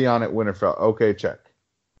need to have Theon at Winterfell. Okay, check.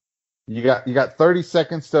 You got 30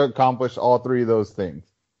 seconds to accomplish all three of those things.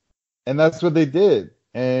 And that's what they did.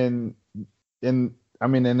 And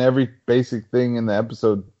every basic thing in the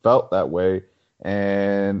episode felt that way.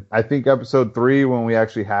 And I think episode 3, when we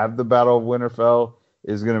actually have the Battle of Winterfell,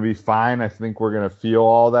 is going to be fine. I think we're going to feel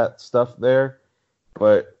all that stuff there.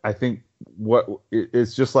 But I think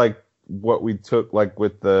it's just like what we took like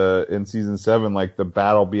with in season 7, like the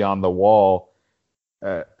battle beyond the wall.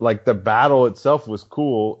 Like the battle itself was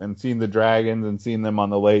cool, and seeing the dragons and seeing them on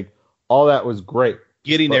the lake, all that was great.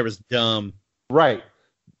 Getting there was dumb. Right.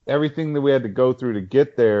 Everything that we had to go through to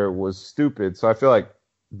get there was stupid. So I feel like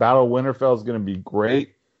Battle of Winterfell is going to be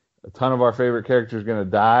great. A ton of our favorite characters are going to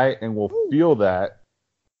die, and we'll feel that.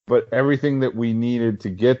 But everything that we needed to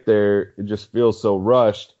get there, it just feels so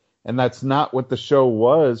rushed. And that's not what the show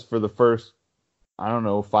was for the first,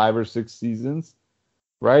 5 or 6 seasons.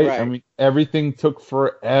 Right? I mean, everything took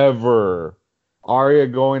forever. Arya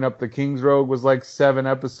going up the King's Road was like 7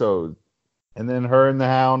 episodes. And then her and the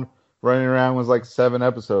Hound running around was like 7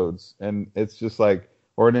 episodes. And it's just like,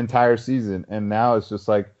 or an entire season. And now it's just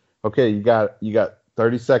like, okay, you got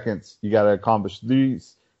 30 seconds. You got to accomplish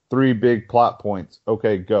these 3 big plot points.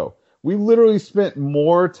 Okay, go. We literally spent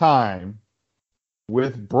more time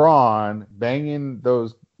with Bronn banging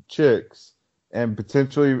those chicks and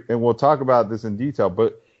potentially, and we'll talk about this in detail,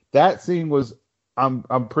 but that scene was, I'm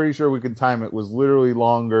pretty sure we can time it, was literally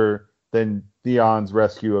longer than Theon's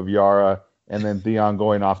rescue of Yara and then Theon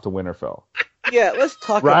going off to Winterfell. Yeah, let's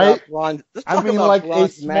talk about Bronn.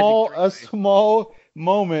 A small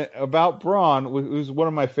moment about Bronn, who's one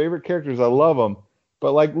of my favorite characters. I love him.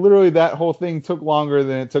 But like literally that whole thing took longer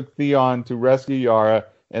than it took Theon to rescue Yara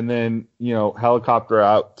and then, helicopter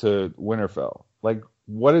out to Winterfell. Like,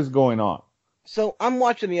 what is going on? So I'm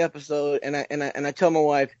watching the episode and I tell my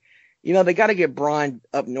wife, they got to get Bronn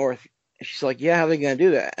up north. She's like, yeah, how are they going to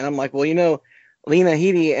do that? And I'm like, well, Lena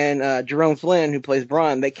Headey and Jerome Flynn, who plays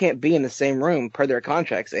Bronn, they can't be in the same room per their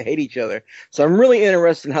contracts. They hate each other. So I'm really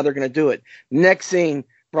interested in how they're going to do it. Next scene,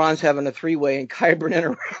 Bronn's having a 3-way and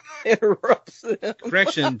Qyburn interrupts them.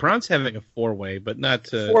 Correction, Bronn's having a 4-way, but not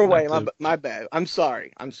 4-way. My bad. I'm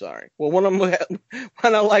sorry. Well,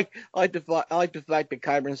 I like the fact that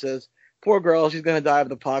Qyburn says, poor girl, she's going to die of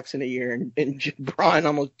the pox in a year, and Bronn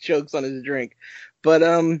almost chokes on his drink. But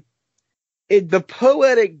the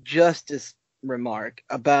poetic justice remark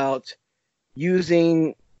about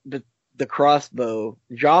using the crossbow,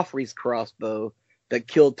 Joffrey's crossbow, that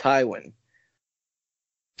killed Tywin.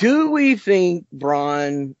 Do we think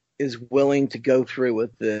Bronn is willing to go through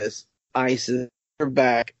with this? Isis, you're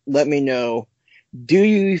back. Let me know. Do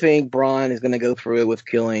you think Bronn is going to go through with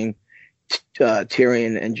killing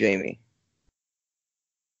Tyrion and Jaime?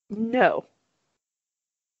 No,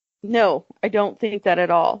 I don't think that at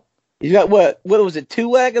all. You got what was it, 2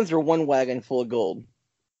 wagons or 1 wagon full of gold?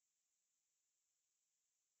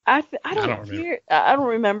 I don't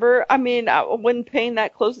remember. I mean, I wasn't paying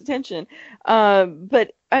that close attention.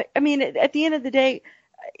 But I mean, at the end of the day,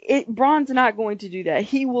 Bronn's not going to do that.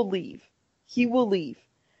 He will leave.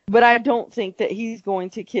 But I don't think that he's going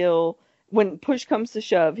to kill, when push comes to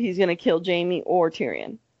shove, he's going to kill Jaime or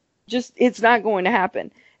Tyrion. It's not going to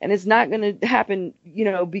happen. And it's not going to happen,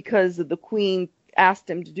 because the Queen asked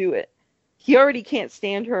him to do it. He already can't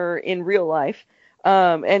stand her in real life.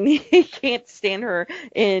 And he can't stand her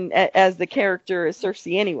as the character as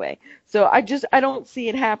Cersei anyway. So I don't see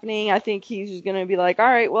it happening. I think he's just going to be like, all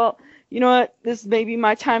right, well, you know what, this may be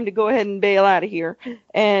my time to go ahead and bail out of here.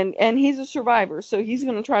 And he's a survivor, so he's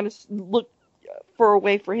going to try to look for a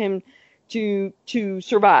way for him to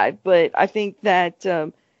survive. But I think that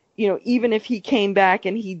even if he came back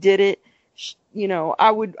and he did it,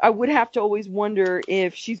 I would have to always wonder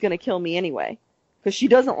if she's going to kill me anyway, because she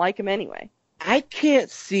doesn't like him anyway. I can't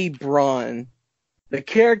see Bronn, the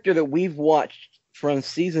character that we've watched from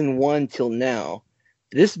season 1 till now,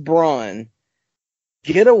 this Bronn,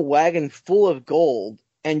 get a wagon full of gold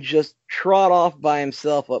and just trot off by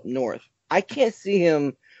himself up north. I can't see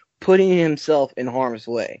him putting himself in harm's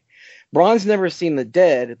way. Bronn's never seen the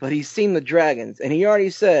dead, but he's seen the dragons, and he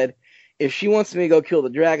already said, if she wants me to go kill the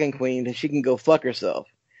Dragon Queen, then she can go fuck herself.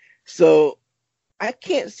 So I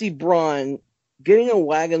can't see Bronn getting a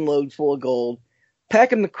wagon load full of gold,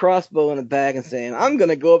 packing the crossbow in a bag and saying, I'm going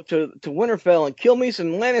to go up to Winterfell and kill me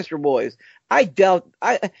some Lannister boys. I doubt,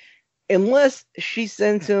 unless she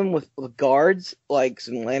sends him with guards, like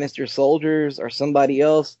some Lannister soldiers or somebody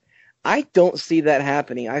else, I don't see that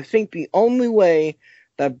happening. I think the only way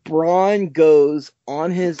that Bronn goes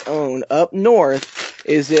on his own up north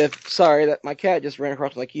is if, sorry, that my cat just ran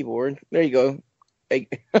across my keyboard. There you go. Hey.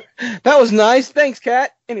 That was nice. Thanks,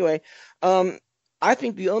 cat. Anyway, I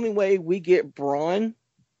think the only way we get Bronn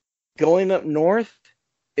going up north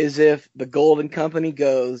is if the Golden Company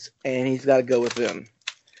goes and he's got to go with them.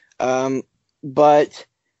 But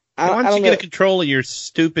why don't you get control of your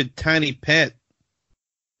stupid tiny pet?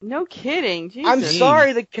 No kidding. Jesus. I'm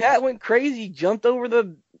sorry, the cat went crazy, jumped over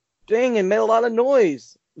the thing and made a lot of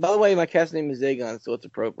noise. By the way, my cat's name is Aegon, so it's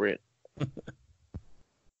appropriate.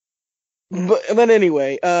 But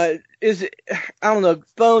anyway, is it? I don't know.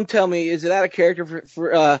 Phone, tell me, is it out of character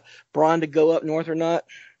for Bronn to go up north or not?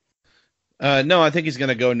 No, I think he's going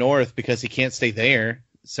to go north because he can't stay there.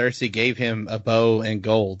 Cersei gave him a bow and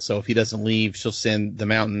gold, so if he doesn't leave, she'll send the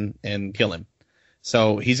mountain and kill him.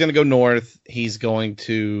 So he's going to go north. He's going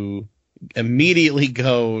to immediately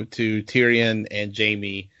go to Tyrion and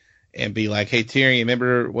Jaime and be like, hey, Tyrion,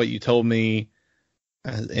 remember what you told me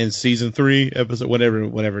in season 3, episode,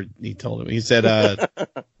 whatever he told him. He said,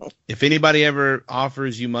 if anybody ever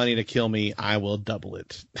offers you money to kill me, I will double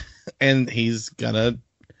it. And he's going to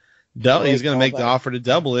make the offer to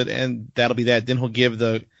double it, and that'll be that. Then he'll give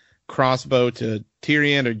the crossbow to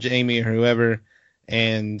Tyrion or Jaime or whoever.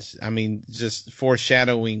 And, I mean, just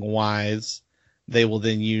foreshadowing-wise, they will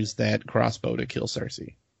then use that crossbow to kill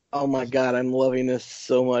Cersei. Oh, my God, I'm loving this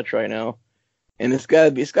so much right now. And it's got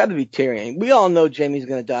to be Tyrion. We all know Jaime's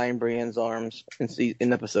going to die in Brienne's arms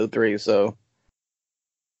in episode 3, so.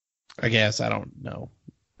 I guess. I don't know.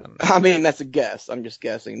 I mean, that's a guess. I'm just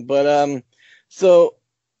guessing. But, so,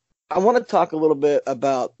 I want to talk a little bit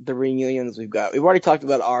about the reunions we've got. We've already talked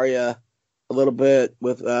about Arya a little bit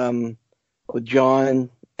with Jon,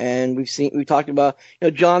 and we talked about,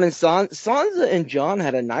 Jon and Sansa and Jon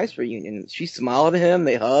had a nice reunion. She smiled at him,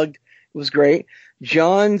 they hugged, it was great.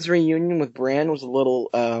 Jon's reunion with Bran was a little,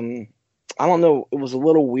 I don't know, it was a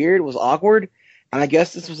little weird, it was awkward, and I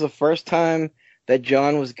guess this was the first time that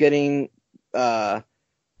Jon was getting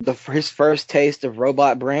his first taste of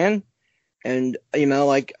robot Bran. And,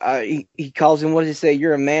 he calls him, what does he say?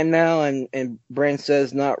 You're a man now. And Bran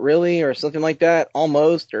says, not really, or something like that.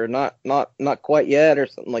 Almost, or not quite yet, or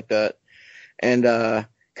something like that. And,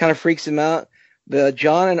 kind of freaks him out. The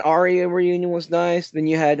Jon and Arya reunion was nice. Then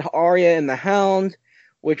you had Arya and the Hound,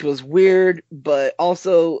 which was weird, but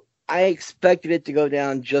also I expected it to go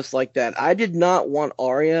down just like that. I did not want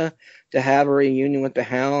Arya to have a reunion with the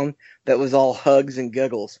Hound that was all hugs and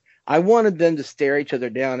giggles. I wanted them to stare each other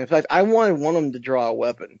down. In fact, I wanted one of them to draw a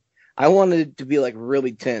weapon. I wanted it to be like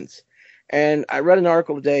really tense. And I read an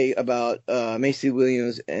article today about Macy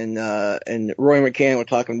Williams and Roy McCann were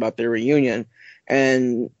talking about their reunion,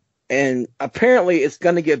 and apparently it's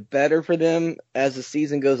going to get better for them as the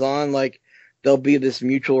season goes on. Like there'll be this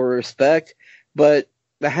mutual respect, but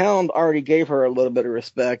the Hound already gave her a little bit of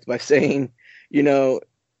respect by saying,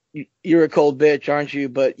 you're a cold bitch, aren't you?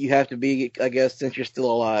 But you have to be, I guess, since you're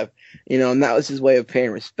still alive. And that was his way of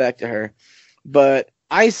paying respect to her. But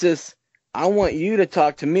Isis, I want you to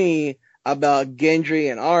talk to me about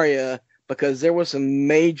Gendry and Arya, because there was some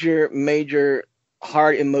major, major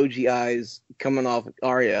heart emoji eyes coming off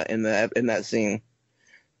Arya in that scene.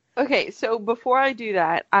 Okay, so before I do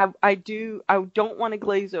that, I don't want to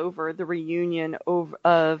glaze over the reunion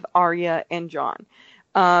of Arya and Jon.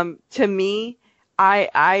 To me,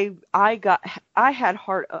 I had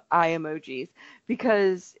heart eye emojis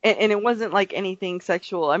because and it wasn't like anything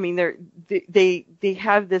sexual. I mean, they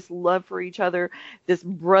have this love for each other, this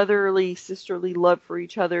brotherly, sisterly love for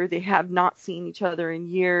each other. They have not seen each other in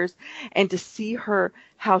years, and to see her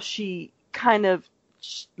how she kind of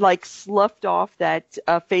like sloughed off that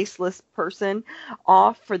faceless person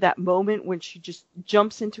off for that moment when she just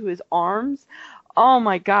jumps into his arms. Oh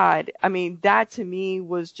my God. I mean, that to me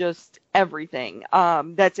was just everything.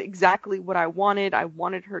 That's exactly what I wanted. I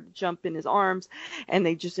wanted her to jump in his arms and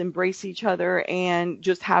they just embrace each other and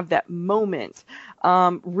just have that moment.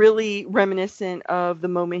 Really reminiscent of the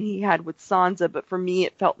moment he had with Sansa, but for me,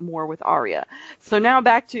 it felt more with Arya. So now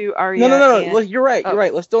back to Arya. No. And, Well, you're right. You're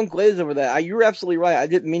right. Let's don't glaze over that. You're absolutely right. I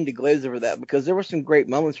didn't mean to glaze over that because there were some great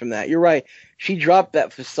moments from that. You're right. She dropped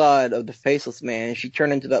that facade of the faceless man and she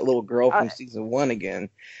turned into that little girl from season 1 again,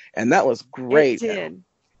 and that was great. It did.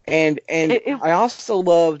 And I also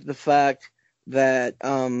loved the fact that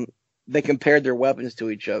they compared their weapons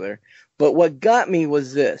to each other. But what got me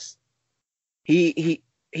was this: he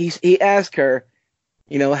asked her,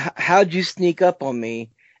 you know, how'd you sneak up on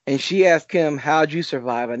me? And she asked him, how'd you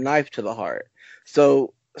survive a knife to the heart?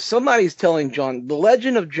 So somebody's telling Jon, the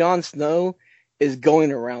legend of Jon Snow is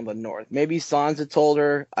going around the North. Maybe Sansa told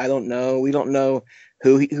her. I don't know. We don't know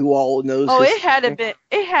who all knows. Oh, it had to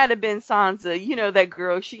been Sansa. You know that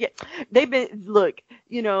girl. They've been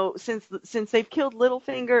since they've killed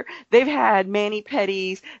Littlefinger, they've had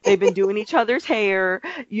mani-pedis. They've been doing each other's hair.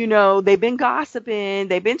 You know, they've been gossiping.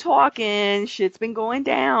 They've been talking. Shit's been going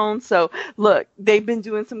down. So look, they've been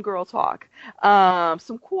doing some girl talk,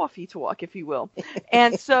 some coffee talk, if you will.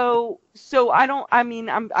 And so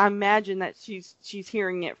I imagine that she's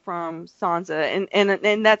hearing it from Sansa,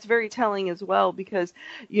 and that's very telling as well because,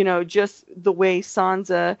 you know, just the way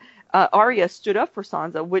Arya stood up for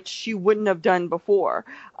Sansa, which she wouldn't have done before.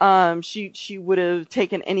 She would have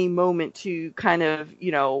taken any moment to kind of,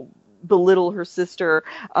 you know, belittle her sister,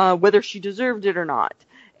 whether she deserved it or not.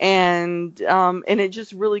 And it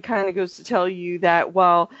just really kind of goes to tell you that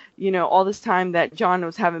while, you know, all this time that Jon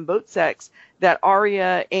was having boat sex, that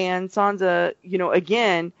Arya and Sansa, you know,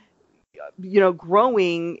 again, you know,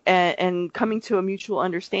 growing and coming to a mutual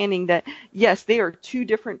understanding that yes, they are two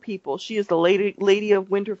different people. She is the lady of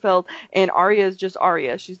Winterfell, and Arya is just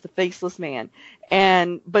Arya. She's the faceless man.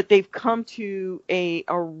 But they've come to a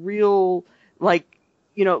real, like,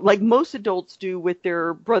 you know, like most adults do with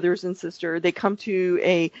their brothers and sister, they come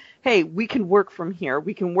to hey, we can work from here.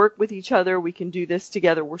 We can work with each other. We can do this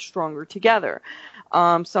together. We're stronger together.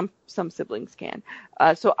 Some siblings can.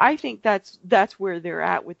 So I think that's where they're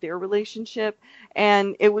at with their relationship.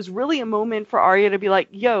 And it was really a moment for Arya to be like,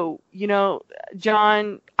 yo, you know,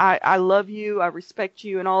 Jon, I love you. I respect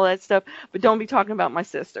you and all that stuff, but don't be talking about my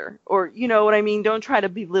sister, or, you know what I mean? Don't try to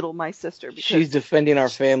belittle my sister. Because she's defending our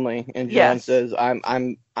family. And Jon says, I'm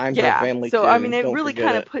her family so, too. I mean, it really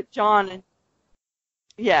kind of put Jon in.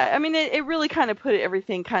 Yeah, I mean, it really kind of put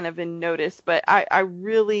everything kind of in notice, but I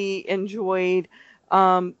really enjoyed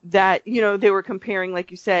that, you know, they were comparing,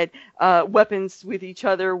 like you said, weapons with each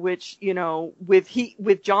other, which, you know,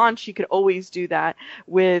 with Jon, she could always do that.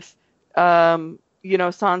 With, you know,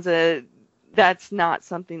 Sansa, that's not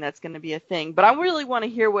something that's going to be a thing. But I really want to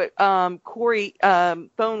hear what Corey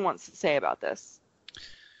Bone wants to say about this.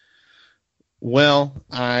 Well,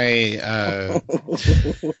 I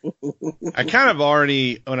kind of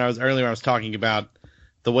already, when I was talking about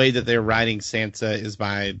the way that they're writing Sansa is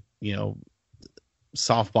by, you know,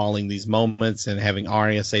 softballing these moments and having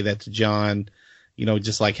Arya say that to Jon, you know,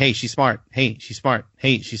 just like, hey, she's smart. Hey, she's smart.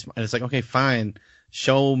 Hey, she's smart. And it's like, okay, fine.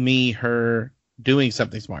 Show me her doing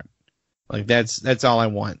something smart. Like that's all I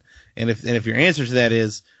want. And if your answer to that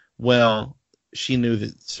is, well, she knew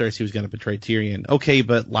that Cersei was going to betray Tyrion. Okay,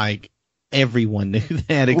 but like, everyone knew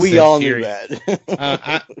that. We all Tyrion. knew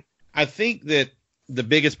that. I think that the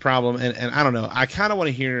biggest problem, and I don't know, I kind of want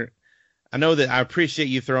to hear. I know that I appreciate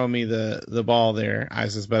you throwing me the ball there,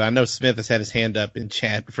 Isis, but I know Smith has had his hand up in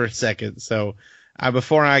chat for a second. So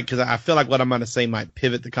because I feel like what I'm going to say might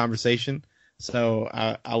pivot the conversation. So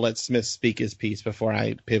I'll let Smith speak his piece before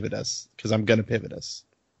I pivot us, because I'm going to pivot us.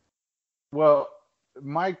 Well,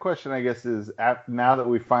 my question, I guess, is now that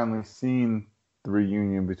we've finally seen the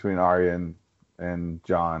reunion between Arya and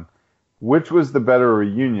Jon, which was the better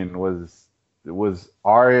reunion? Was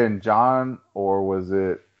Arya and Jon, or was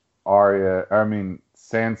it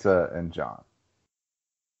Sansa and Jon?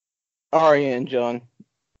 Arya and Jon,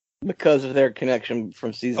 because of their connection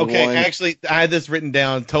from season 1. Okay, actually, I had this written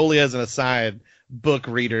down totally as an aside. Book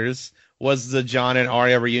readers, was the Jon and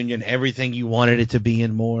Arya reunion everything you wanted it to be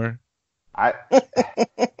and more?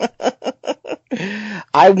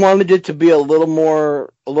 I wanted it to be a little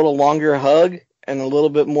longer hug and a little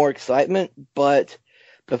bit more excitement, but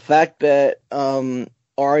the fact that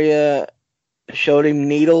Arya showed him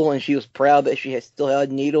Needle and she was proud that she had still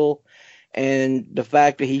had Needle, and the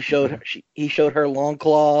fact that he showed her Long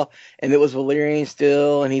Claw and it was Valyrian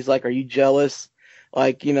still, and he's like, "Are you jealous?"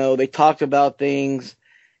 Like, they talked about things,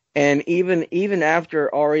 and even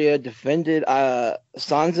after Arya defended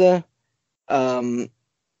Sansa,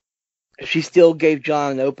 she still gave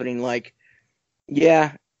Jon an opening, like,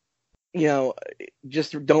 yeah,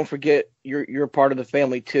 just don't forget you're part of the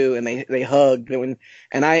family too. And they hugged, and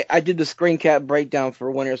I did the screen cap breakdown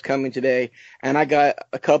for Winter's Coming today, and I got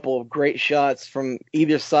a couple of great shots from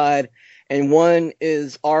either side. And one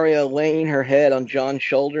is Arya laying her head on Jon's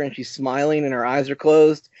shoulder and she's smiling and her eyes are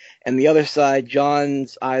closed, and the other side,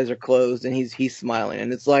 Jon's eyes are closed and he's smiling,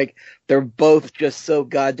 and it's like they're both just so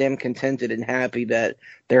goddamn contented and happy that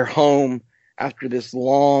they're home after this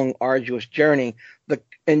long, arduous journey.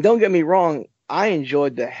 And don't get me wrong, I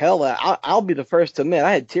enjoyed the hell out. I'll be the first to admit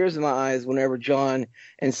I had tears in my eyes whenever Jon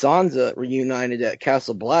and Sansa reunited at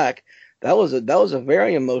Castle Black. That was a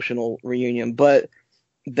very emotional reunion, but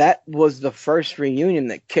that was the first reunion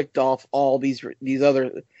that kicked off all these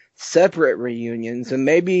other separate reunions. And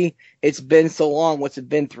maybe it's been so long. What's it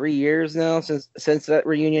been, 3 years now since that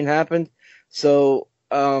reunion happened? So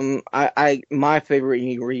my favorite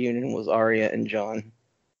reunion was Arya and Jon.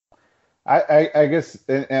 I guess,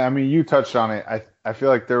 and I mean, you touched on it. I feel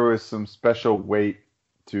like there was some special weight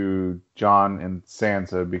to Jon and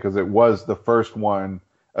Sansa because it was the first one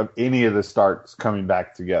of any of the Starks coming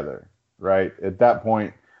back together, right? At that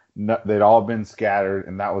point, they'd all been scattered,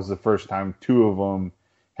 and that was the first time two of them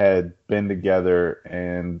had been together.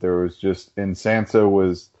 And there was and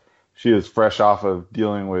Sansa she was fresh off of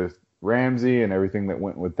dealing with Ramsay and everything that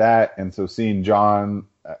went with that. And so seeing Jon,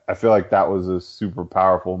 I feel like that was a super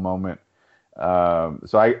powerful moment.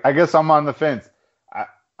 So I guess I'm on the fence.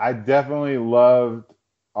 I definitely loved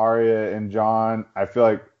Arya and Jon. I feel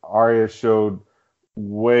like Arya showed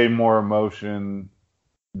way more emotion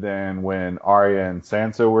than when Arya and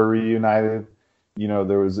Sansa were reunited.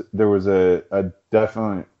 There was a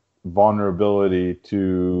definite vulnerability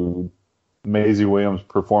to Maisie Williams'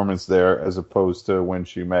 performance there as opposed to when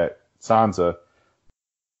she met Sansa,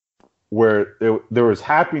 where there was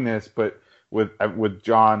happiness, but with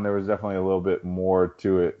Jon, there was definitely a little bit more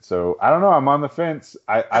to it. So I don't know. I'm on the fence.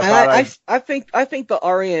 I think the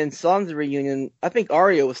Arya and Sansa reunion. I think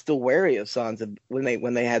Arya was still wary of Sansa when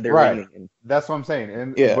they had their reunion. That's what I'm saying.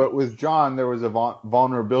 And yeah. But with Jon, there was a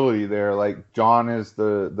vulnerability there. Like, Jon is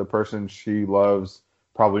the person she loves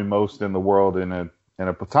probably most in the world in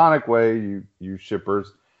a platonic way. You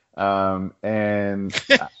shippers, and.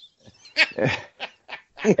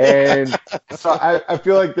 And so I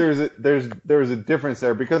feel like there was a difference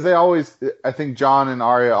there because I think Jon and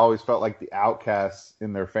Arya always felt like the outcasts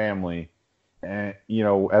in their family, and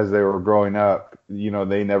as they were growing up,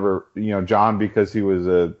 they never, Jon because he was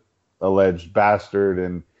a alleged bastard,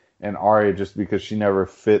 and Arya just because she never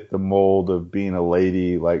fit the mold of being a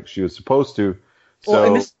lady like she was supposed to.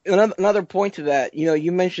 Well, and another point to that,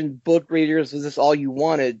 you mentioned book readers. Was this all you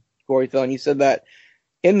wanted, Corey Thone? You said that.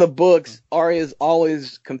 In the books, Arya is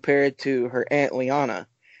always compared to her aunt Lyanna,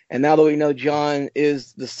 and now that we know Jon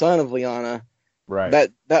is the son of Lyanna, right?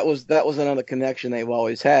 That was another connection they've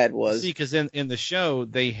always had. Was because in the show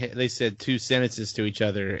they said two sentences to each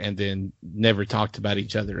other and then never talked about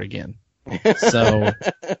each other again. So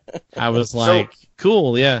I was like,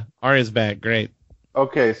 cool, yeah, Arya's back, great.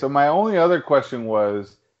 Okay, so my only other question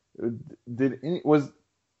was, was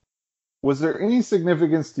there any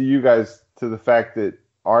significance to you guys to the fact that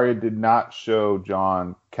Arya did not show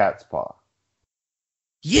Jon cat's paw?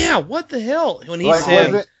 Yeah, what the hell? When he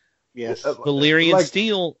said, yes, Valyrian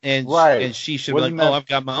steel, and she should be like, oh, I've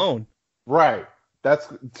got my own. Right.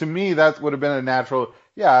 To me, that would have been a natural,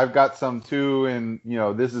 yeah, I've got some too, and,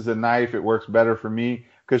 this is a knife, it works better for me,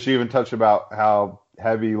 because she even touched about how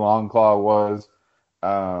heavy Longclaw was.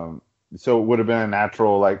 So it would have been a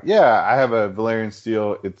natural, like, yeah, I have a Valyrian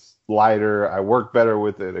steel, it's lighter, I work better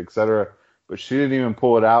with it, etc. But she didn't even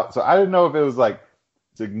pull it out. So I didn't know if it was like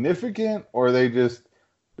significant or they just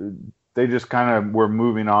kind of were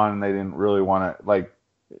moving on and they didn't really want to, like,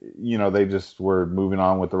 they just were moving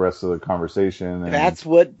on with the rest of the conversation. And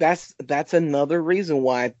that's another reason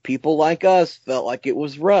why people like us felt like it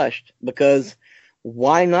was rushed, because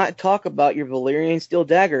why not talk about your Valyrian steel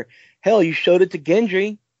dagger? Hell, you showed it to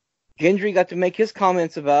Gendry. Gendry got to make his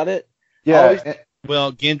comments about it. Yeah.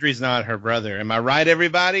 Well, Gendry's not her brother. Am I right,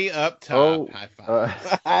 everybody? Up top. Oh, high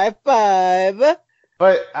five. High five.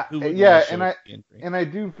 But yeah, and I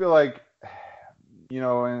do feel like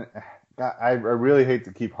and I really hate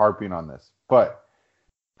to keep harping on this, but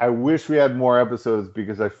I wish we had more episodes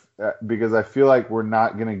because I feel like we're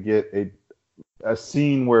not gonna get a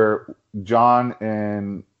scene where Jon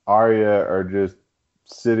and Arya are just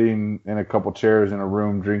sitting in a couple chairs in a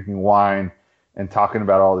room drinking wine and talking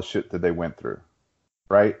about all the shit that they went through,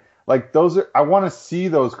 right? Like I want to see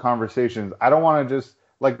those conversations. I don't want to just,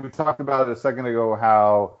 like we talked about a second ago,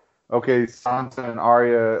 how okay, Sansa and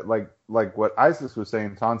Arya, like what Isis was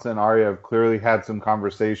saying, Sansa and Arya have clearly had some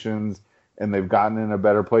conversations and they've gotten in a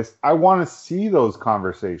better place. I want to see those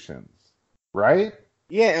conversations, right?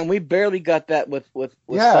 Yeah, and we barely got that with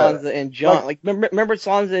Yeah, Sansa and Jon. Like remember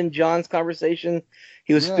Sansa and Jon's conversation?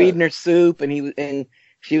 He was feeding her soup, and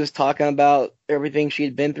she was talking about everything she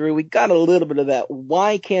had been through. We got a little bit of that.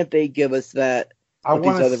 Why can't they give us that? I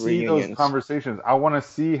want to see those conversations. I want to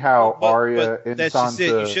see how Arya and that's Sansa. Just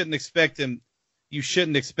it. You shouldn't expect them. You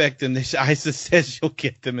shouldn't expect them. Isis says you'll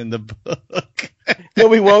get them in the book. No,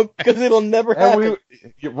 we won't, because it'll never happen.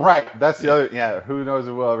 Right. That's the other. Yeah. Who knows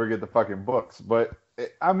if we'll ever get the fucking books? But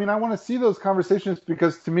I mean, I want to see those conversations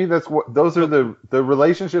because to me, those are the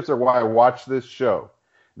relationships are why I watch this show.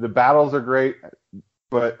 The battles are great,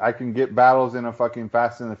 but I can get battles in a fucking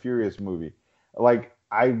Fast and the Furious movie. Like,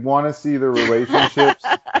 I want to see the relationships.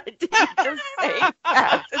 Did you just say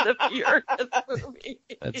Fast and the Furious movie?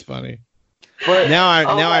 That's funny. But now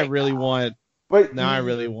I really want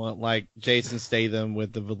like Jason Statham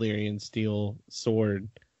with the Valyrian steel sword.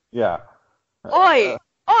 Yeah. Oi!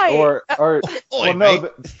 Or Oi, no,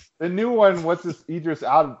 the new one. What's this? Idris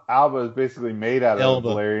Alba is basically made out of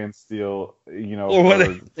Valyrian steel.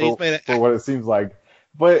 For what it seems like.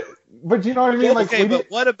 But you know what I mean? Like, okay, but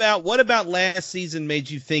what about last season made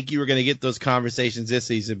you think you were going to get those conversations this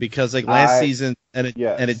season? Because like last season, an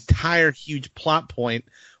entire huge plot point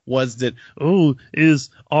was that, is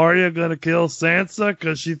Arya going to kill Sansa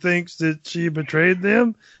because she thinks that she betrayed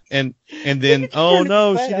them? And then,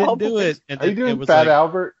 no, she didn't do it. And are you doing Fat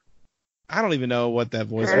Albert? I don't even know what that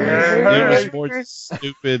voice was. It was more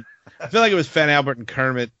stupid. I feel like it was Fat Albert and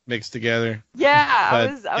Kermit mixed together. Yeah, I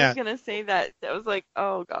was gonna say that. I was like,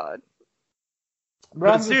 oh god. But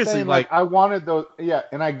I'm seriously saying, like, I wanted those. Yeah,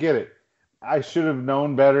 and I get it. I should have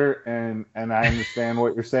known better, and I understand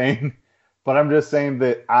what you're saying. But I'm just saying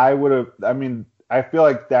that I would have. I mean, I feel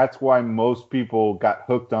like that's why most people got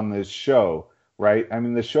hooked on this show, right? I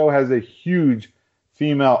mean, the show has a huge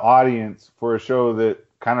female audience for a show that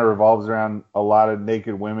kind of revolves around a lot of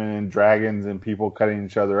naked women and dragons and people cutting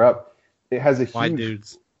each other up. It has a huge white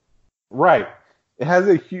dudes, right? It has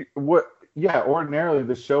a huge ordinarily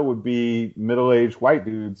the show would be middle-aged white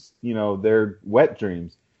dudes, their wet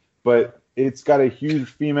dreams, but it's got a huge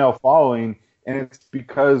female following, and it's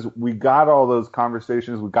because we got all those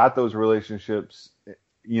conversations, we got those relationships,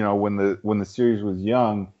 when the series was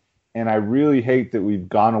young, and I really hate that we've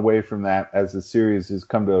gone away from that as the series has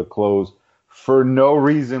come to a close for no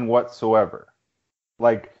reason whatsoever.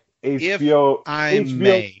 Like HBO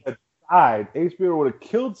would have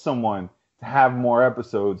killed someone to have more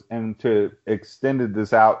episodes and to extended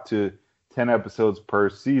this out to 10 episodes per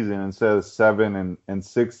season instead of 7 and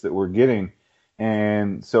 6 that we're getting.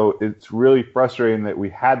 And so it's really frustrating that we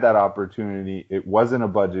had that opportunity. It wasn't a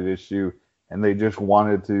budget issue, and they just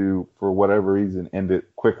wanted to, for whatever reason, end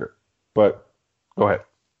it quicker. But go ahead.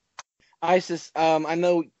 Isis, I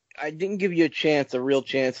know I didn't give you a real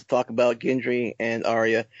chance to talk about Gendry and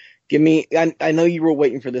Arya. I know you were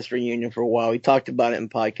waiting for this reunion for a while. We talked about it in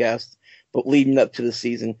podcasts, but leading up to the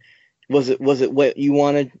season, was it what you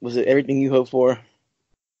wanted? Was it everything you hoped for?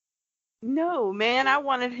 No, man, I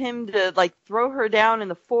wanted him to like throw her down in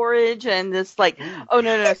the forage and this like, oh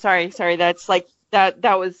no, sorry, that's like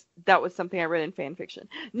that was something I read in fan fiction.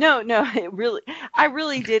 No, I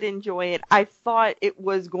really did enjoy it. I thought he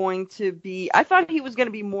was going to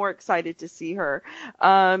be more excited to see her,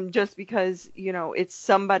 just because, it's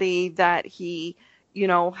somebody that he,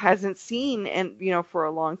 hasn't seen and, for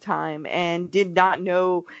a long time and did not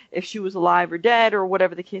know if she was alive or dead or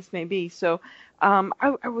whatever the case may be. So,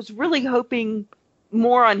 I was really hoping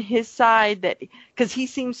more on his side because he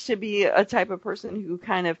seems to be a type of person who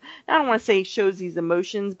kind of, I don't want to say shows these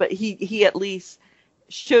emotions, but he at least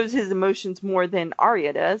shows his emotions more than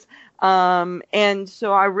Arya does. And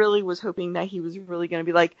so I really was hoping that he was really going to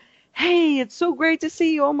be like, hey, it's so great to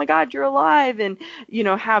see you. Oh my God, you're alive. And,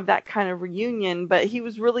 have that kind of reunion. But he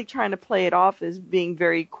was really trying to play it off as being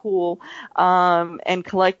very cool, and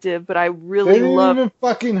collective. But I really They didn't even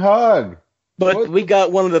fucking hug. But we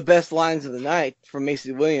got one of the best lines of the night from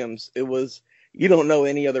Macy Williams. It was, You don't know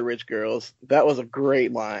any other rich girls. That was a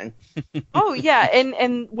great line. Oh yeah,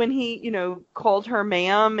 and when he, called her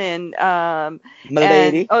ma'am and My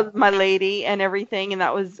lady. my lady and everything, and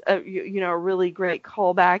that was a really great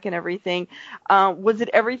callback and everything. Was it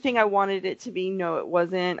everything I wanted it to be? No, it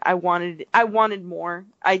wasn't. I wanted more.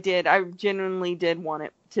 I did. I genuinely did want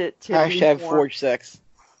it to Hashtag be more. forged sex.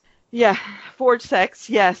 Yeah, forged sex.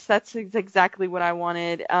 Yes, that's exactly what I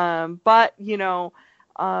wanted. But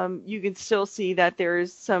you can still see that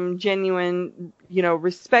there's some genuine,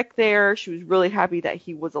 respect there. She was really happy that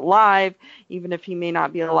he was alive, even if he may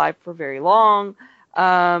not be alive for very long.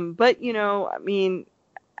 But I mean,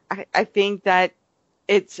 I think that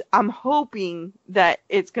I'm hoping that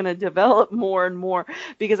it's going to develop more and more,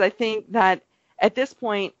 because I think that at this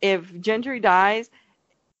point, if Gendry dies,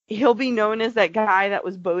 he'll be known as that guy that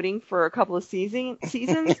was boating for a couple of seasons,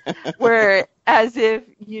 where as if,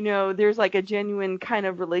 there's like a genuine kind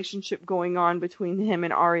of relationship going on between him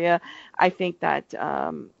and Arya. I think that,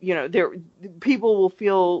 people will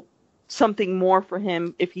feel something more for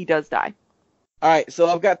him if he does die. All right, so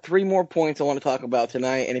I've got 3 more points I want to talk about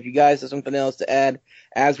tonight, and if you guys have something else to add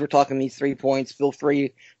as we're talking these 3 points, feel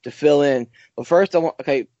free to fill in. But first,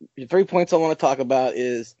 the 3 points I want to talk about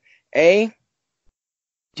is A,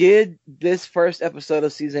 did this first episode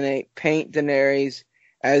of season 8 paint Daenerys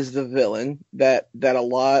as the villain that a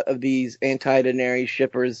lot of these anti-Daenerys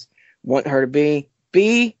shippers want her to be?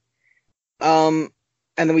 B, and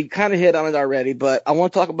then we kind of hit on it already, but I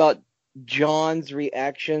want to talk about Jon's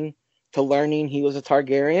reaction to learning he was a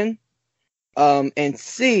Targaryen. And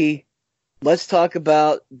C, let's talk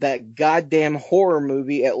about that goddamn horror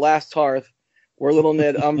movie at Last Hearth where little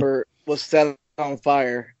Ned Umber was set on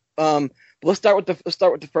fire. Let's start with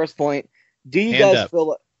the first point. Do you guys feel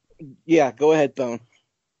like... Yeah, go ahead, Thone.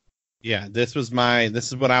 Yeah, this is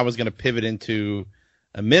what I was going to pivot into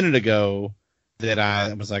a minute ago, that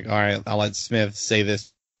I was like, all right, I'll let Smith say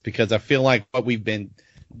this, because I feel like what we've been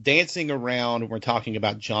dancing around when we're talking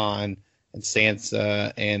about Jon and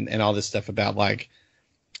Sansa and all this stuff about, like,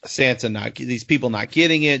 Sansa these people not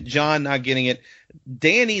getting it, Jon not getting it,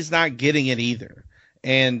 Dany's not getting it either.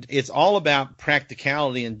 And it's all about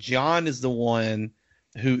practicality, and Jon is the one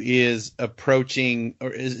who is approaching, or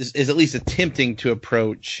is at least attempting to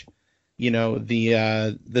approach,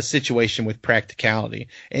 the situation with practicality.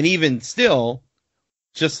 And even still,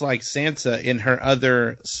 just like Sansa in her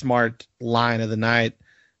other smart line of the night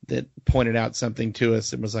that pointed out something to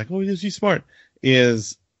us and was like, oh, is he smart?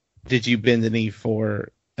 Is, did you bend the knee for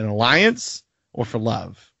an alliance or for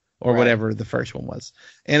love? Or whatever the first one was.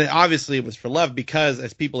 And obviously it was for love, because,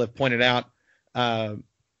 as people have pointed out,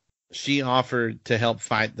 she offered to help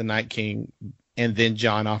fight the Night King, and then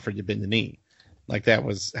Jon offered to bend the knee. Like, that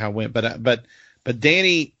was how it went. But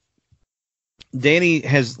Dany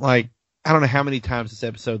has, like, I don't know how many times this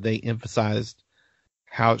episode they emphasized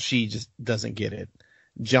how she just doesn't get it.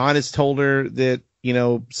 Jon has told her that,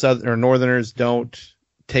 Southern or Northerners don't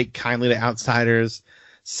take kindly to outsiders.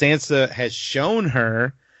 Sansa has shown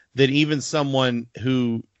her that even someone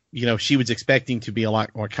who, she was expecting to be a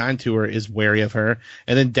lot more kind to her is wary of her.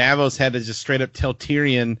 And then Davos had to just straight up tell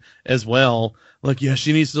Tyrion as well, like, yeah,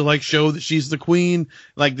 she needs to, like, show that she's the queen.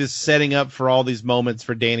 Like, this setting up for all these moments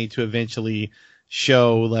for Dany to eventually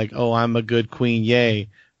show, like, oh, I'm a good queen, yay,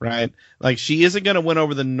 right? Like, she isn't going to win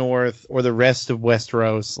over the North or the rest of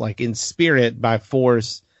Westeros, like, in spirit, by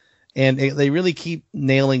force. And they really keep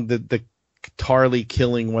nailing the Tarly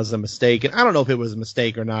killing was a mistake, and I don't know if it was a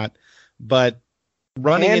mistake or not, but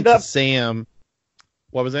running into Sam,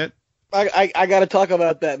 what was that? I got to talk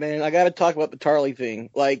about that, man. I got to talk about the Tarly thing.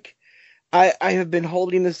 Like, I have been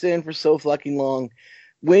holding this in for so fucking long.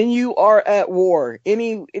 When you are at war,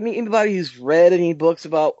 anybody who's read any books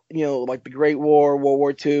about, like the Great War, World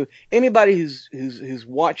War II, anybody who's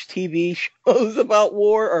watched TV shows about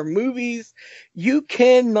war or movies, you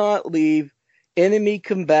cannot leave enemy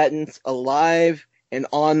combatants alive and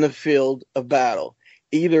on the field of battle.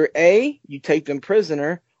 Either A, you take them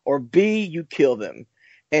prisoner, or B, you kill them.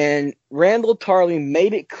 And Randall Tarly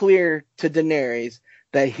made it clear to Daenerys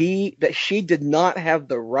that she did not have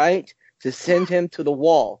the right to send him to the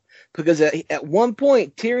wall. Because at one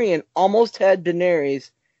point, Tyrion almost had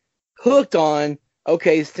Daenerys hooked on,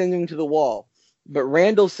 okay, send him to the wall. But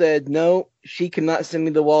Randall said, no, she cannot send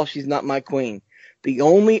me to the wall. She's not my queen. The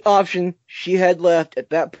only option she had left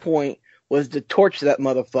at that point was to torch that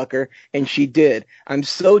motherfucker, and she did. I'm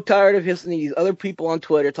so tired of listening to these other people on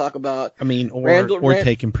Twitter talk about... or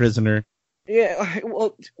taken prisoner. Yeah,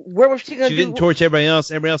 well, where was she going to do? She didn't torch everybody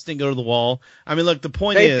else. Everybody else didn't go to the wall. I mean, look, the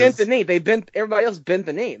point is... They bent the knee. Everybody else bent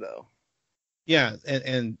the knee, though. Yeah,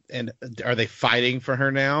 and are they fighting for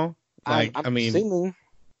her now? Like, I'm I mean, assuming.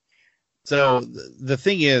 so the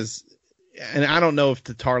thing is, and I don't know if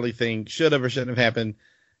the Tarly thing should have or shouldn't have happened.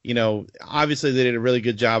 You know, obviously they did a really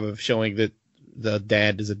good job of showing that the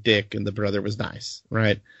dad is a dick and the brother was nice,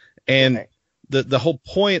 right? And Right. the whole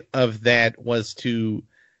point of that was to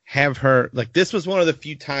have her, like, this was one of the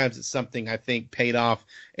few times that something I think paid off.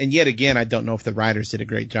 And yet again, I don't know if the writers did a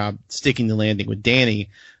great job sticking the landing with Danny,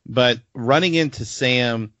 but running into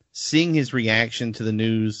Sam, seeing his reaction to the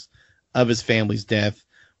news of his family's death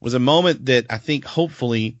was a moment that I think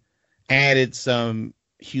hopefully added some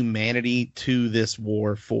humanity to this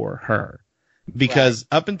war for her. Because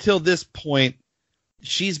up until this point,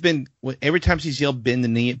 she's been, every time she's yelled bend the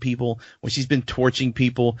knee at people, when she's been torching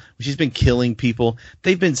people, when she's been killing people,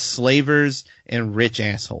 they've been slavers and rich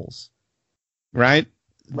assholes. Right?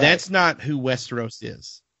 That's not who Westeros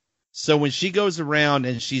is. So when she goes around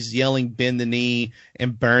and she's yelling bend the knee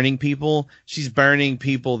and burning people, she's burning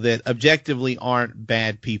people that objectively aren't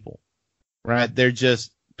bad people. Right? They're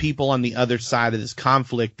just people on the other side of this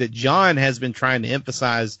conflict that Jon has been trying to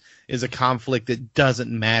emphasize is a conflict that doesn't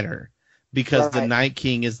matter. Because the Night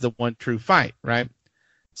King is the one true fight, right?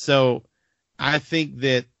 So I think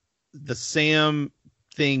that the Sam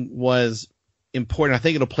thing was important. I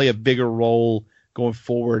think it'll play a bigger role going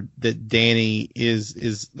forward, that Dany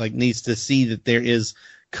is like, needs to see that there is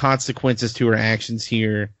consequences to her actions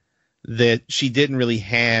here that she didn't really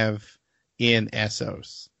have in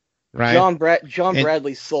Essos, right? John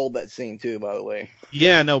Bradley sold that scene too, by the way.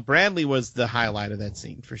 Yeah, no, Bradley was the highlight of that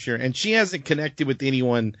scene for sure. And she hasn't connected with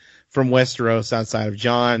anyone from Westeros outside of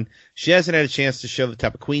Jon. She hasn't had a chance to show the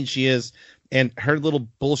type of queen she is. And her little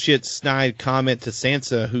bullshit snide comment to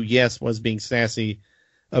Sansa, who, yes, was being sassy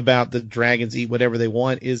about the dragons eat whatever they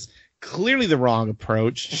want, is clearly the wrong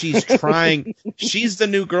approach. She's trying, she's the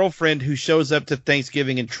new girlfriend who shows up to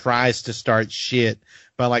Thanksgiving and tries to start shit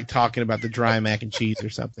by, like, talking about the dry mac and cheese or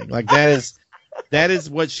something. Like, that is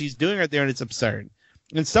what she's doing right there, and it's absurd.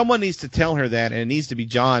 And someone needs to tell her that, and it needs to be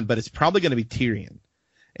Jon, but it's probably going to be Tyrion.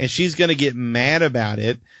 And she's going to get mad about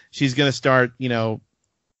it. She's going to start, she's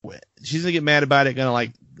going to get mad about it, going to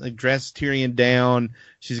like dress Tyrion down.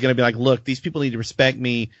 She's going to be like, look, these people need to respect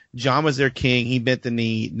me. Jon was their king. He bent the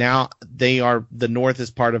knee. Now they are, the North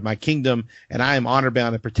is part of my kingdom, and I am honor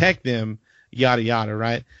bound to protect them, yada, yada,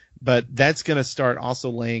 right? But that's going to start also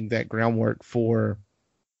laying that groundwork for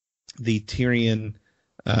the Tyrion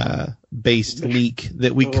based leak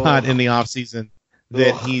that we got in the offseason,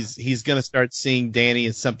 that he's going to start seeing Dany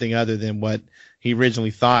as something other than what he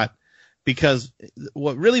originally thought. Because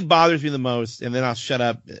what really bothers me the most, and then I'll shut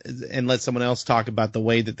up and let someone else talk about the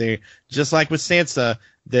way that they, just like with Sansa,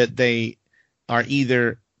 that they are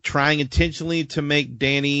either trying intentionally to make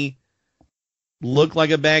Dany look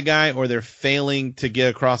like a bad guy, or they're failing to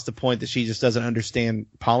get across the point that she just doesn't understand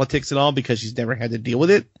politics at all because she's never had to deal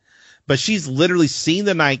with it. But she's literally seen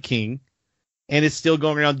the Night King and is still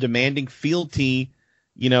going around demanding fealty,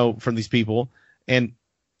 from these people. And,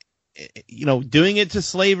 doing it to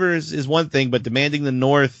slavers is one thing, but demanding the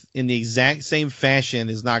North in the exact same fashion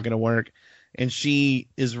is not going to work. And she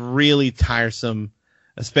is really tiresome,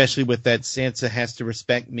 especially with that Sansa has to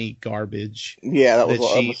respect me garbage. Yeah, that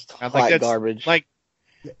was hot garbage. Like,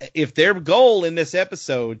 if their goal in this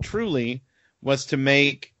episode truly was to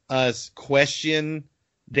make us question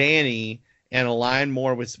Dany and align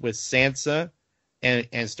more with Sansa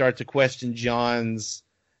and start to question Jon's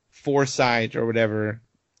foresight or whatever,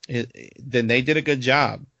 then they did a good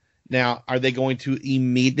job. Now, are they going to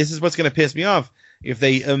this is what's going to piss me off, if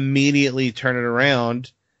they immediately turn it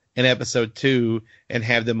around in episode 2 and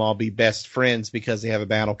have them all be best friends because they have a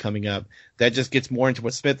battle coming up. That just gets more into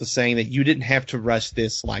what Smith was saying, that you didn't have to rush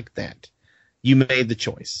this like that. You made the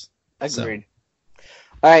choice. Agreed.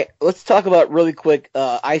 All right, let's talk about really quick,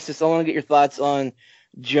 Isis. I want to get your thoughts on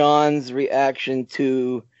Jon's reaction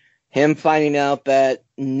to him finding out that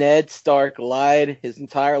Ned Stark lied his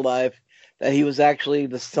entire life, that he was actually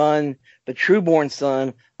the true-born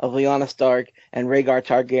son of Lyanna Stark and Rhaegar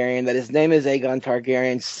Targaryen, that his name is Aegon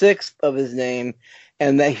Targaryen, sixth of his name,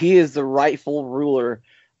 and that he is the rightful ruler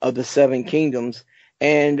of the Seven Kingdoms.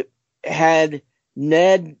 And had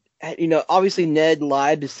Ned, obviously Ned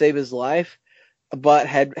lied to save his life, but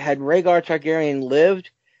had Rhaegar Targaryen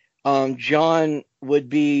lived, Jon would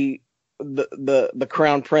be the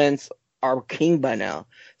crown prince, our king by now.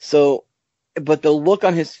 So, but the look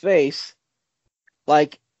on his face,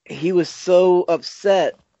 like he was so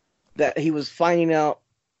upset that he was finding out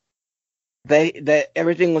that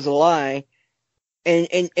everything was a lie, and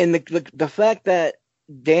the fact that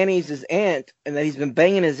Dany's his aunt and that he's been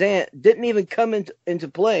banging his aunt didn't even come into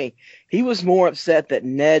play. He was more upset that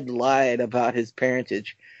Ned lied about his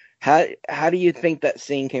parentage. How do you think that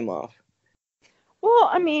scene came off? Well,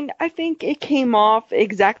 I mean, I think it came off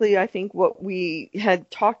exactly, I think, what we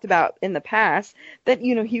had talked about in the past, that,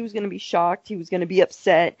 he was going to be shocked, he was going to be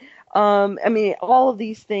upset. I mean, all of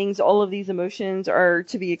these things, all of these emotions are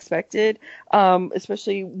to be expected,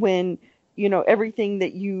 especially when, everything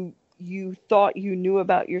that you thought you knew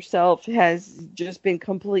about yourself has just been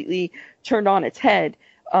completely turned on its head.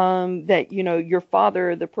 That, your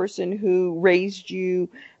father, the person who raised you,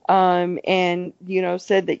 and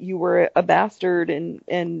said that you were a bastard,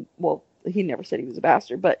 and well, he never said he was a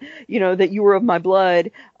bastard, but that you were of my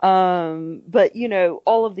blood, but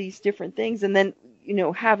all of these different things, and then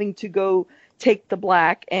having to go take the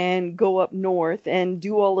black and go up north and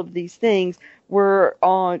do all of these things were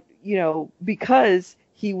on because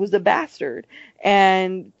he was a bastard,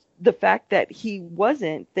 and the fact that he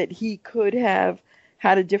wasn't, that he could have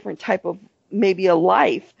had a different type of, maybe a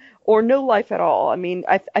life or no life at all. I mean,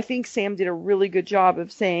 I think Sam did a really good job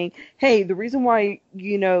of saying, hey, the reason why,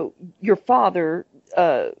 your father,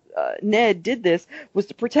 Ned, did this was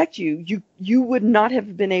to protect you. You would not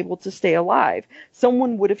have been able to stay alive.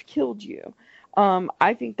 Someone would have killed you.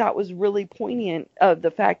 I think that was really poignant of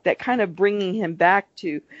the fact that kind of bringing him back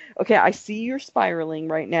to, okay, I see you're spiraling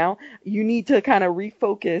right now. You need to kind of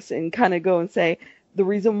refocus and kind of go and say, the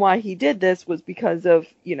reason why he did this was because of,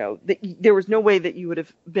 there was no way that you would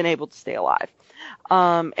have been able to stay alive.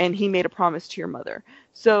 And he made a promise to your mother.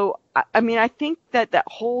 So, I mean, I think that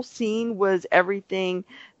whole scene was everything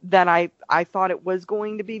that I thought it was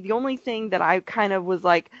going to be. The only thing that I kind of was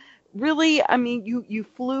like, really? I mean, you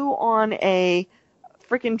flew on a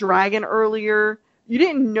freaking dragon earlier. You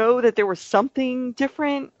didn't know that there was something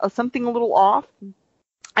different, something a little off.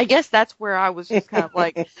 I guess that's where I was just kind of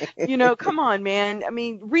like, come on, man. I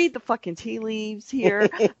mean, read the fucking tea leaves here.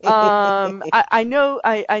 I know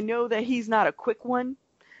that he's not a quick one.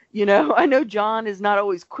 I know John is not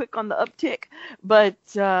always quick on the uptick, but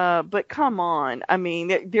come on. I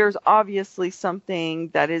mean, there's obviously something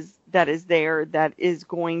that is there that is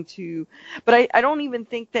going to, but I don't even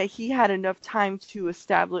think that he had enough time to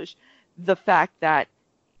establish the fact that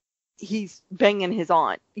he's banging his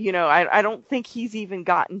aunt. I don't think he's even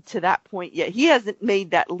gotten to that point yet. He hasn't made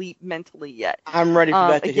that leap mentally yet. I'm ready for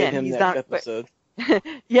that to hit him next episode.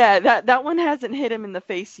 Yeah, that one hasn't hit him in the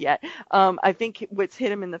face yet. I think what's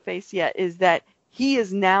hit him in the face yet is that he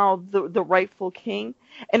is now the rightful king,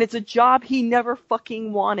 and it's a job he never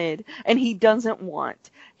fucking wanted, and he doesn't want.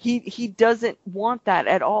 He doesn't want that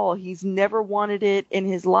at all. He's never wanted it in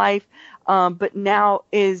his life. But now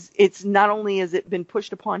it's not only has it been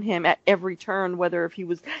pushed upon him at every turn, whether if he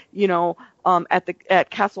was, at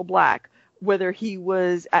Castle Black, whether he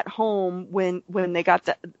was at home when they got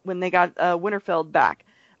Winterfell back,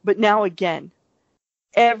 but now again,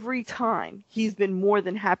 every time he's been more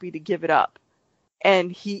than happy to give it up,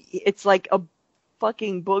 and it's like a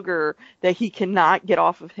fucking booger that he cannot get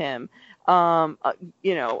off of him, and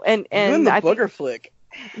doing the booger flick.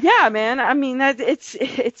 Yeah, man. I mean,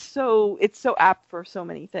 it's so apt for so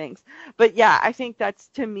many things. But yeah, I think that's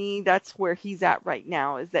where he's at right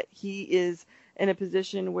now, is that he is in a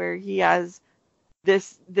position where he has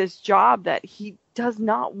this job that he does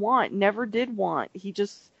not want, never did want.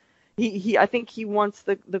 I think he wants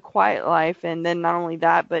the quiet life, and then not only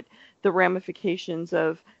that, but the ramifications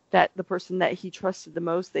of that the person that he trusted the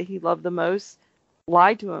most, that he loved the most,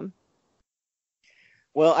 lied to him.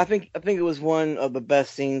 Well, I think it was one of the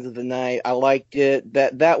best scenes of the night. I liked it.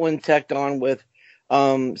 That one tacked on with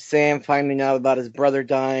Sam finding out about his brother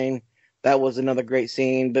dying. That was another great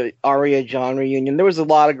scene. The Arya Jon reunion. There was a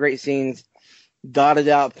lot of great scenes dotted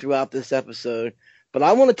out throughout this episode. But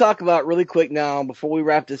I want to talk about really quick now before we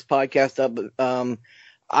wrap this podcast up.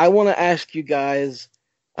 I want to ask you guys,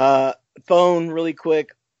 phone really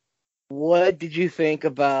quick. What did you think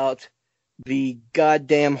about the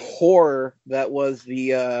goddamn horror that was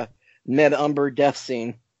the Ned Umber death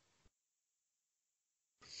scene?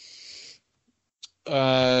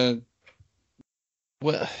 Well,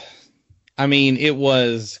 I mean, it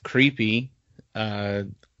was creepy. I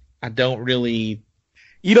don't really.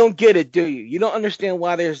 You don't get it, do you? You don't understand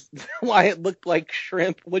why it looked like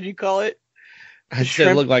shrimp. What'd you call it? I said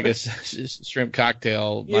it looked like a shrimp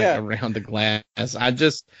cocktail, around the glass.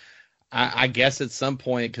 I guess at some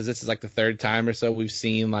point, because this is like the third time or so we've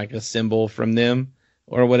seen like a symbol from them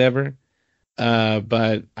or whatever.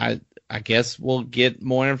 But I guess we'll get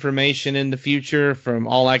more information in the future. From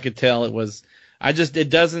all I could tell, it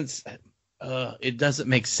doesn't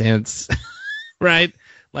make sense, right?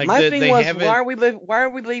 Like my thing was, why are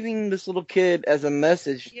we leaving this little kid as a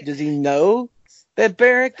message? Does he know that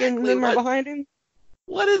Beric and them are behind him?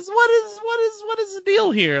 what is the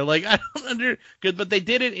deal here? Like, I don't good, but they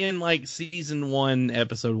did it in like season 1,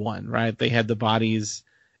 episode 1, right? They had the bodies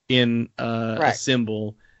in a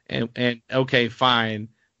symbol, and okay, fine,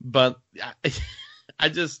 but I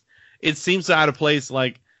just, it seems out of place,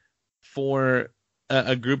 like, for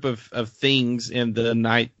a group of things in the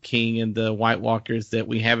Night King and the White Walkers that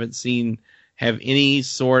we haven't seen have any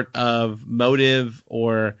sort of motive,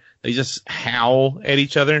 or they just howl at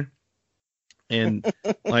each other. And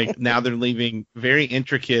like, now they're leaving very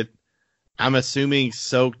intricate, I'm assuming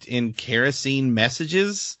soaked in kerosene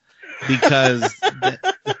messages, because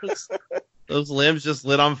those limbs just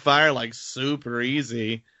lit on fire like super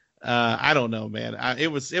easy. I don't know, man. It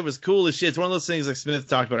was cool as shit. It's one of those things like Smith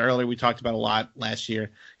talked about earlier. We talked about a lot last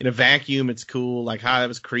year. In a vacuum, it's cool. Like, that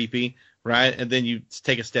was creepy, right? And then you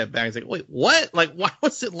take a step back and say, wait, what? Like, why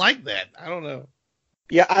was it like that? I don't know.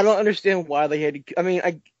 Yeah, I don't understand why they had to. I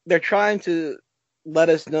mean, they're trying to let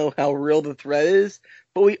us know how real the threat is,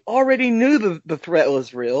 but we already knew the threat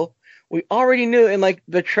was real. We already knew. And like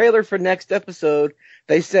the trailer for next episode,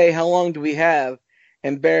 they say, how long do we have?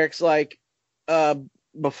 And Barrick's like,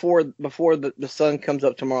 before the sun comes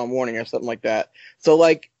up tomorrow morning or something like that. So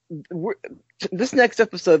like, this next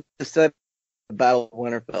episode is set the Battle of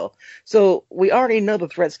Winterfell. So we already know the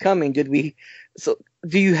threat's coming. So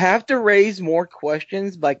do you have to raise more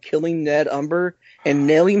questions by killing Ned Umber and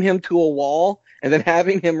nailing him to a wall and then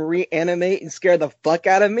having him reanimate and scare the fuck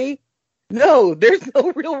out of me? No, there's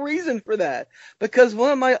no real reason for that. Because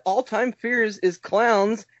one of my all-time fears is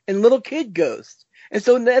clowns and little kid ghosts. And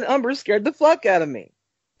so Ned Umber scared the fuck out of me.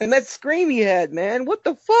 And that scream he had, man, what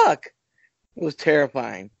the fuck? It was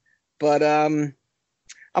terrifying. But I'm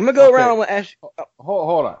gonna go around with Ash.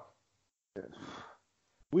 Hold on.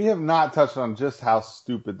 We have not touched on just how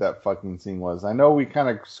stupid that fucking scene was. I know we kind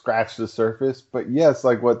of scratched the surface, but yes,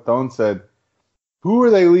 like what Thone said, who are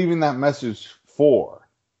they leaving that message for?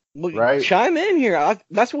 Well, right? Chime in here.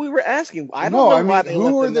 That's what we were asking. I don't know why they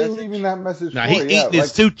who left are the they message. leaving that message Nah, for? he's eating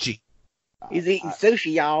his sushi. He's eating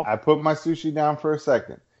sushi, y'all. I put my sushi down for a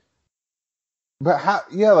second. But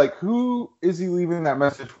who is he leaving that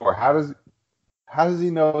message for? How does he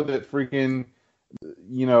know that freaking,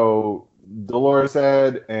 Dolores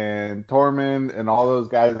Ed and Tormund and all those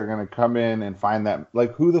guys are going to come in and find that?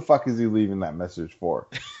 Like, who the fuck is he leaving that message for?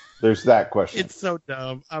 There's that question. It's so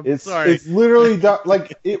dumb. I'm sorry. It's literally dumb.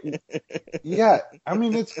 Like, yeah, I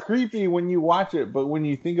mean, it's creepy when you watch it, but when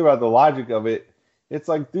you think about the logic of it, it's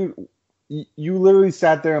like, dude, you literally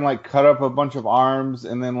sat there and like cut up a bunch of arms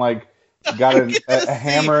and then like got a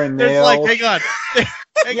hammer and nails. Like, hang on.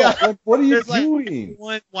 Like, what are you Like doing?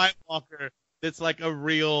 one White Walker that's like a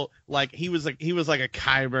real, like, he was like a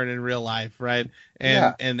Qyburn in real life, right?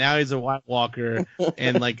 And now he's a White Walker,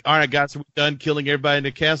 and like, all right, guys, we're done killing everybody in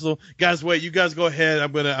the castle. Guys, wait, you guys go ahead.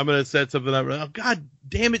 I'm gonna set something up. Oh, God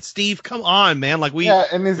damn it, Steve, come on, man. Like,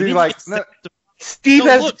 and is he like? Steve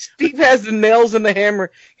has the nails and the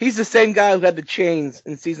hammer. He's the same guy who had the chains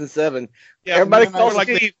in season 7. Yeah, everybody calls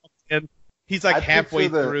Steve. And he's like halfway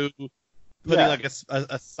through putting like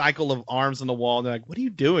a cycle of arms on the wall, and they're like, "What are you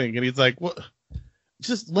doing?" And he's like, "What?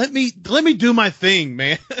 Just let me do my thing,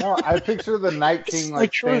 man." No, I picture the Night King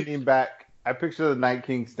like standing back. I picture the Night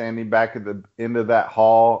King standing back at the end of that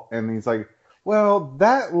hall, and he's like, "Well,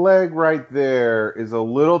 that leg right there is a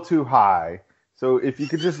little too high. So if you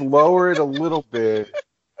could just lower it a little bit,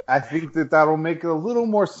 I think that'll make it a little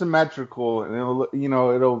more symmetrical, and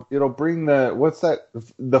it'll bring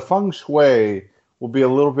the feng shui will be a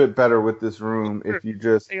little bit better with this room if you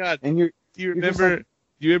just." Hang on. And do you remember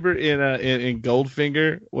in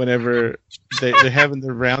Goldfinger whenever they're having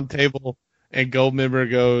the round table and Goldmember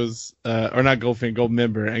goes, or not Goldfinger,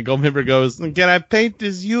 Goldmember, and Goldmember goes, "Can I paint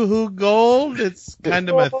this yoo-hoo gold?" It's kind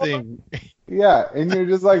of my thing. Yeah, and you're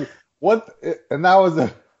just like, what? And that was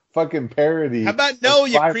a fucking parody. How about no,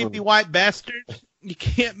 you creepy white bastard? You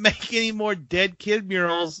can't make any more dead kid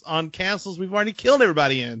murals on castles we've already killed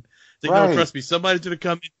everybody in. It's like, no, trust me, somebody's going to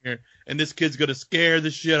come in here, and this kid's going to scare the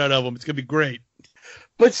shit out of them. It's going to be great.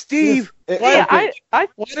 But Steve, why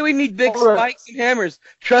do we need big spikes and hammers?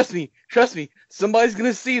 Trust me, somebody's going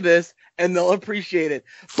to see this, and they'll appreciate it.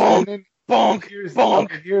 Bonk, bonk,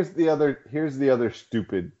 bonk. Here's the other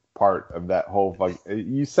stupid part of that whole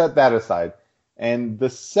you set that aside, and the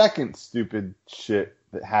second stupid shit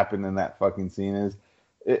that happened in that fucking scene is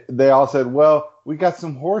they all said, well, we got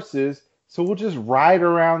some horses, so we'll just ride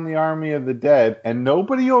around the army of the dead and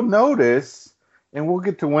nobody will notice, and we'll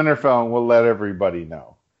get to Winterfell and we'll let everybody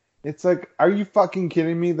know. It's like, are you fucking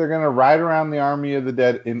kidding me? They're gonna ride around the army of the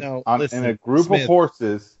dead in a group of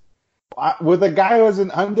horses with a guy who has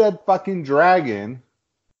an undead fucking dragon.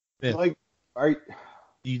 Yeah. Like,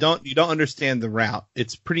 You don't understand the route.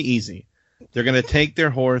 It's pretty easy. They're going to take their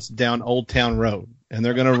horse down Old Town Road, and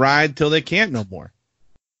they're going to ride till they can't no more.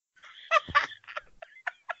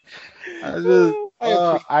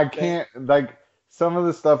 I can't, like, some of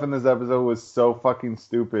the stuff in this episode was so fucking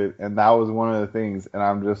stupid, and that was one of the things, and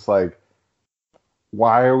I'm just like,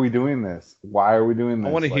 why are we doing this? Why are we doing this?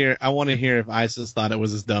 I want to hear if Isis thought it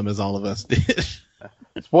was as dumb as all of us did.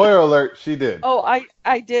 Spoiler alert, she did. Oh,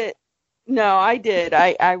 I did. No, I did.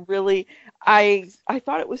 I really, I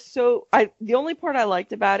thought it was so, the only part I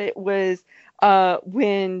liked about it was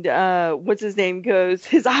when what's his name goes,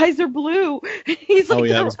 his eyes are blue. He's like,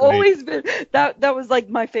 they've always been, that was like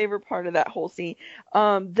my favorite part of that whole scene.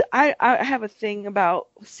 I have a thing about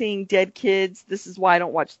seeing dead kids. This is why I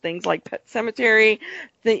don't watch things like Pet Sematary.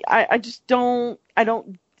 I just don't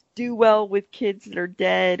do well with kids that are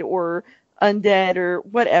dead or undead or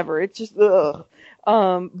whatever. It's just ugh.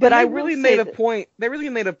 But I really made a point. They really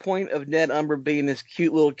made a point of Ned Umber being this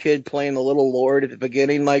cute little kid playing the little lord at the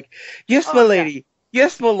beginning, like, "Yes, my lady. Yeah.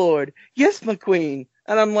 Yes, my lord. Yes, my queen."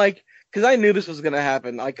 And I'm like, because I knew this was gonna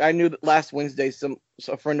happen. Like, I knew that last Wednesday,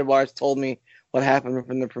 a friend of ours told me what happened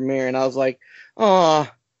from the premiere, and I was like, "Oh,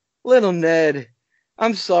 little Ned,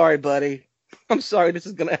 I'm sorry, buddy. I'm sorry this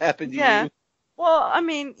is gonna happen to you." Well, I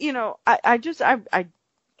mean, I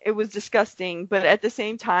it was disgusting, but at the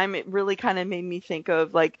same time, it really kind of made me think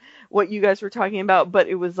of like what you guys were talking about, but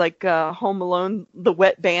it was like Home Alone, the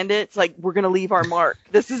wet bandits. Like, we're going to leave our mark.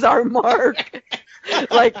 This is our mark.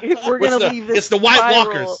 Like, we're going to leave this. It's the White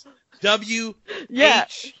Walkers. W. Yeah.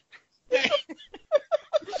 H.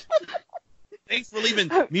 Thanks for leaving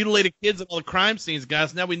mutilated kids at all the crime scenes,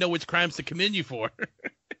 guys. Now we know which crimes to commend you for.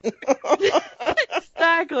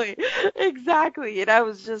 Exactly. And I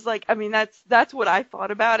was just like, I mean, that's what I thought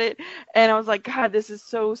about it. And I was like, God, this is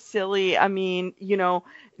so silly. I mean,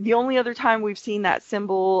 the only other time we've seen that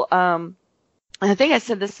symbol, I think I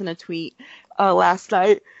said this in a tweet last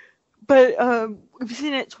night, but we've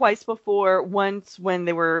seen it twice before. Once when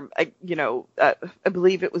they were, I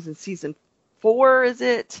believe it was in season 4, is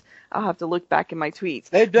it? I'll have to look back in my tweets.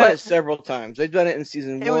 They've done it several times. They've done it in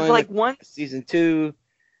season 1. It was like season 2.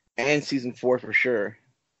 And season 4 for sure.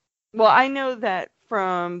 Well, I know that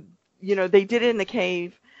from, they did it in the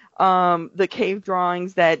cave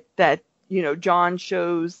drawings that John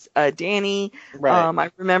shows Danny. Right.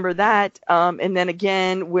 I remember that. And then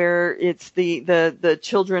again, where it's the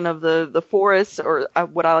children of the forest, or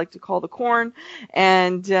what I like to call the corn.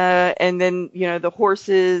 And then, the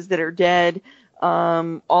horses that are dead.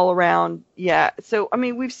 All around. Yeah. So, I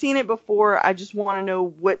mean, we've seen it before. I just want to know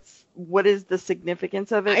what is the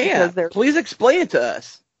significance of it? Because please explain it to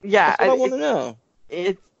us. Yeah. That's what I want to know.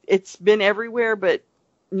 It's been everywhere, but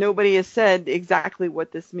nobody has said exactly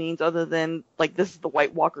what this means other than, like, this is the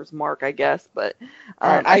White Walker's mark, I guess. But,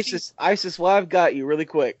 all right, Isis, well, I've got you really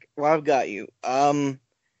quick. What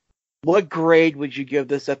grade would you give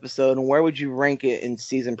this episode, and where would you rank it in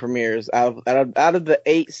season premieres? Out of the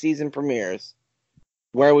 8 season premieres,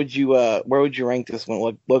 where would you rank this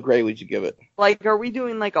one? What grade would you give it? Like, are we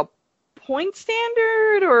doing like a point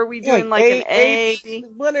standard, or are we doing like an A?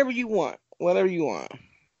 Whatever you want.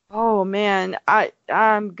 Oh man,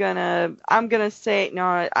 I'm gonna say no.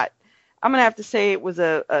 I'm gonna have to say it was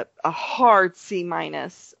a hard C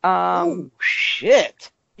minus. Oh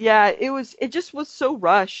shit. Yeah, it just was so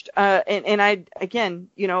rushed. And I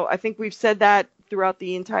think we've said that throughout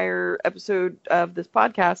the entire episode of this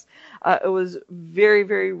podcast. It was very,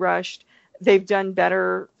 very rushed. They've done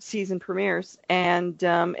better season premieres, and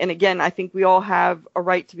again, I think we all have a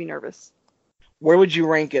right to be nervous. Where would you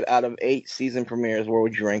rank it out of 8 season premieres? Where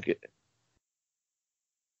would you rank it?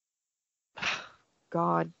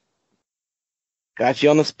 God. Got you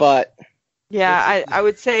on the spot. Yeah, I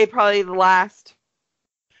would say probably the last.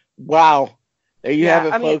 Wow. There you have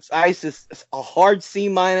it, folks. Isis, a hard C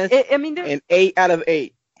minus, an 8 out of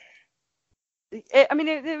 8.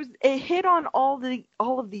 It hit on all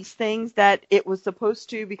of these things that it was supposed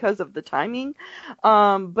to because of the timing.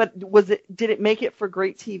 But did it make it for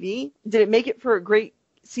great TV? Did it make it for a great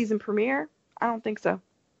season premiere? I don't think so.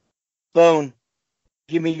 Bone,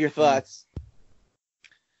 give me your thoughts.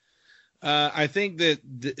 I think that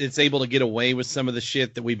it's able to get away with some of the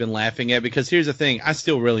shit that we've been laughing at, because here's the thing. I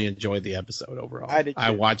still really enjoyed the episode overall. I did too.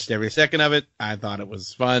 I watched every second of it. I thought it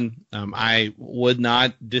was fun. I would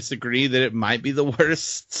not disagree that it might be the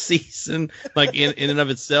worst season, like in and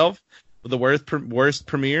of itself, the worst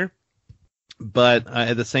premiere. But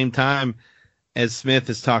at the same time, as Smith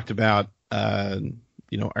has talked about,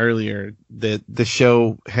 earlier, that the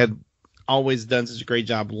show had always done such a great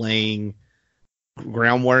job laying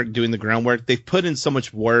doing the groundwork. They've put in so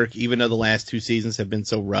much work, even though the last 2 seasons have been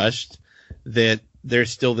so rushed, that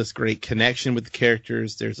there's still this great connection with the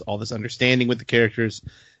characters. There's all this understanding with the characters.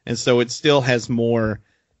 And so it still has more,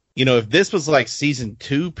 if this was like season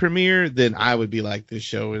 2 premiere, then I would be like, this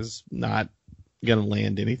show is not going to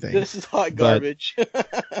land anything. This is hot garbage.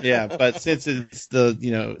 Yeah. But since it's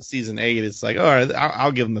the, season 8, it's like, all right,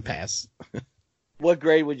 I'll give them a pass. What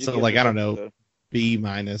grade would you So give like, this I don't know, episode? B-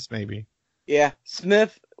 maybe. Yeah,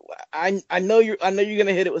 Smith, I know you're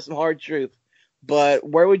gonna hit it with some hard truth, but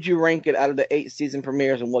where would you rank it out of the 8 season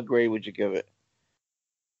premieres, and what grade would you give it?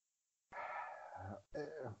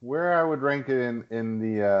 Where I would rank it in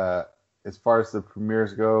the as far as the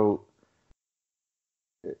premieres go,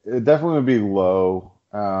 it definitely would be low.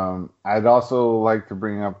 I'd also like to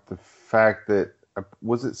bring up the fact that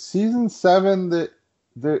was it season 7 that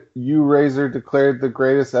you, Razor, declared the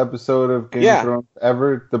greatest episode of Game of Thrones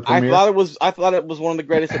ever? The premiere. I thought it was one of the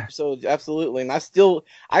greatest episodes, absolutely, and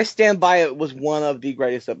I stand by it was one of the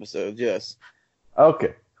greatest episodes. Yes.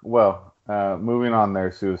 Okay. Well, moving on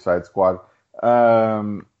there, Suicide Squad.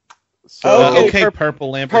 Okay,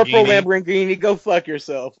 Purple Lamborghini. Purple Lamborghini, go fuck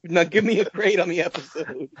yourself. Now give me a grade on the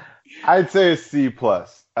episode. I'd say a C+.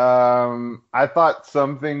 I thought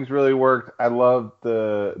some things really worked. I loved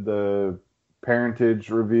the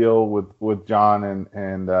parentage reveal with John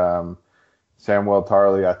and Samuel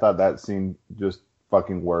Tarly. I thought that scene just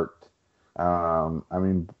fucking worked. I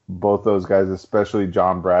mean, both those guys, especially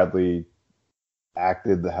John Bradley,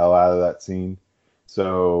 acted the hell out of that scene.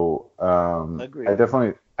 So Agreed.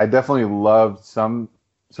 I definitely loved some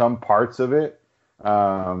parts of it,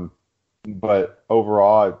 but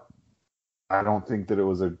overall, I don't think that it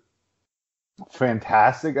was a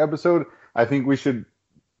fantastic episode. I think we should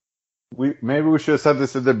have said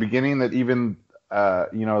this at the beginning, that even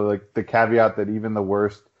like the caveat that even the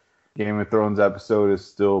worst Game of Thrones episode is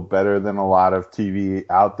still better than a lot of TV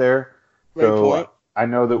out there. Great point. I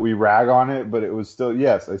know that we rag on it, but it was still,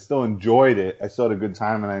 yes, I still enjoyed it. I still had a good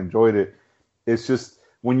time and I enjoyed it. It's just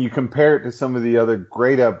when you compare it to some of the other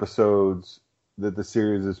great episodes that the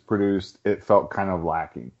series has produced, it felt kind of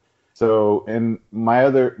lacking. So, and my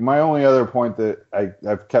only other point that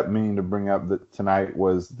I've kept meaning to bring up tonight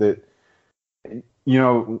was that,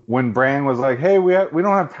 when Bran was like, hey, we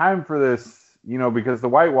don't have time for this, because the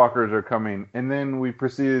White Walkers are coming. And then we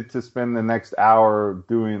proceeded to spend the next hour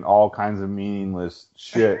doing all kinds of meaningless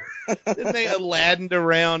shit. Then they Aladdined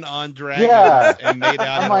around on dragons and made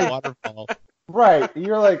out in a waterfall. Right.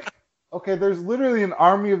 You're like, okay, there's literally an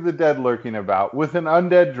army of the dead lurking about with an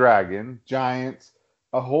undead dragon, giants,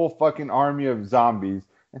 a whole fucking army of zombies.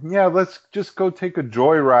 And yeah, let's just go take a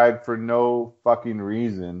joyride for no fucking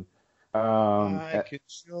reason. I can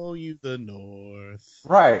show you the north.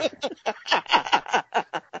 Right.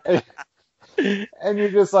 And you're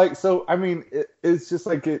just like, so, I mean, it's just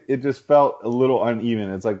like, it just felt a little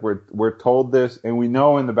uneven. It's like we're told this, and we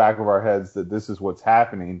know in the back of our heads that this is what's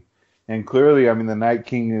happening. And clearly, I mean, the Night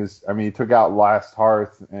King he took out Last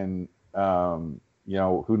Hearth and,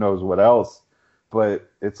 who knows what else.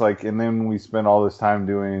 But it's like, and then we spent all this time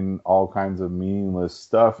doing all kinds of meaningless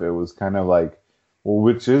stuff. It was kind of like, well,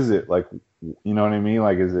 which is it? Like, you know what I mean?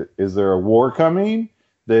 Like, is there a war coming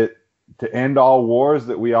that to end all wars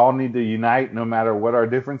that we all need to unite no matter what our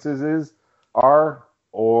differences are?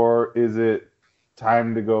 Or is it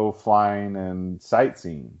time to go flying and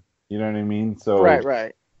sightseeing? You know what I mean? So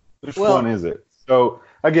Right. Which one is it? So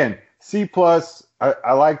again, C+.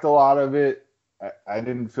 I liked a lot of it. I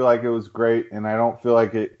didn't feel like it was great, and I don't feel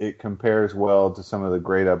like it compares well to some of the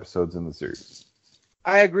great episodes in the series.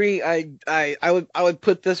 I agree. I would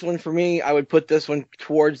put this one, for me, I would put this one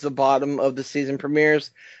towards the bottom of the season premieres.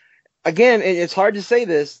 Again, it's hard to say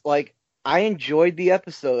this. Like, I enjoyed the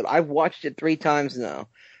episode. I've watched it 3 times now.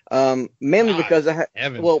 Mainly because I had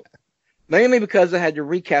to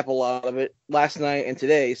recap a lot of it last night and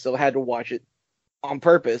today, so I had to watch it on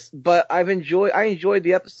purpose. But I enjoyed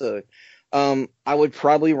the episode. I would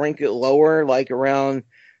probably rank it lower, like around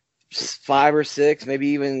 5 or 6, maybe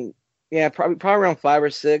even, probably around 5 or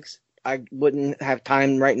 6. I wouldn't have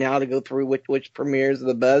time right now to go through which premieres are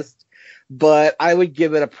the best, but I would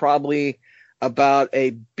give it probably about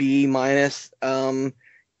a B-.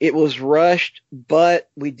 It was rushed, but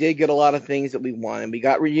we did get a lot of things that we wanted. We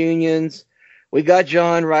got reunions. We got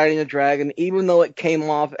John riding a dragon, even though it came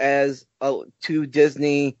off as too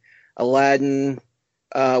Disney, Aladdin,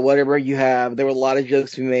 whatever you have. There were a lot of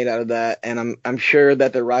jokes to be made out of that, and I'm sure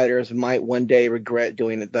that the writers might one day regret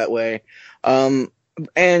doing it that way. But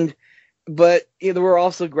there were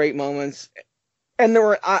also great moments. And there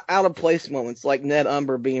were out of place moments like Ned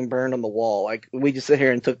Umber being burned on the wall. Like we just sit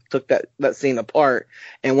here and took that scene apart.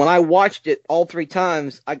 And when I watched it all 3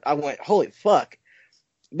 times, I went, holy fuck,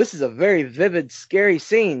 this is a very vivid, scary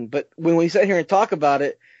scene. But when we sit here and talk about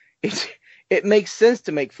it, it makes sense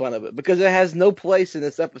to make fun of it because it has no place in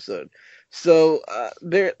this episode. So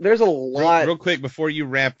there's a lot. Real quick before you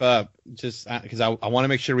wrap up, just because I want to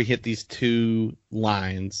make sure we hit these 2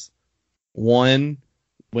 lines. One,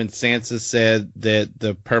 when Sansa said that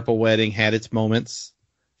the purple wedding had its moments,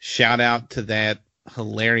 shout out to that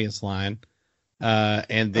hilarious line.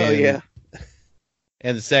 And then, oh yeah.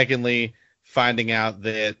 And secondly, finding out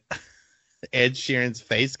that Ed Sheeran's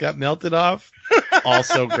face got melted off,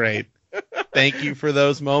 also great. Thank you for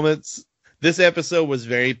those moments. This episode was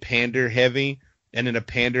very pander heavy, and in a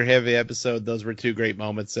pander heavy episode, those were 2 great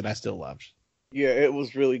moments that I still loved. Yeah, it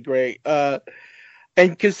was really great.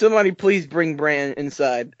 And can somebody please bring Bran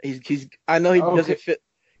inside? He's I know he doesn't fit.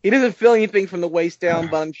 He doesn't feel anything from the waist down,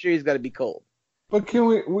 but I'm sure he's got to be cold. But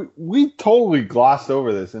can we totally glossed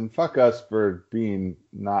over this, and fuck us for being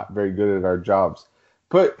not very good at our jobs.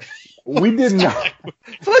 But we did not.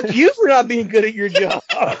 Fuck you for not being good at your job.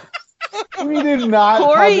 We did not.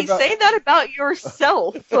 Corey, say that about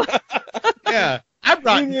yourself. Yeah. I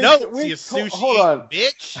brought notes, you sushi hold on.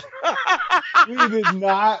 bitch. We did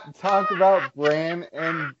not talk about Bran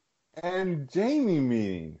and Jamie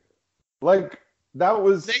meeting. Like, that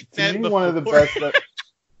was, to me, one of the best.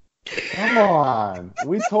 Come on.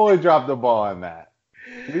 We totally dropped the ball on that.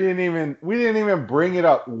 We didn't even bring it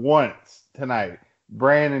up once tonight.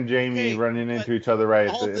 Bran and Jamie running into each other right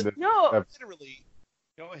at the end of No. Literally.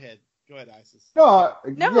 Go ahead, Isis. No,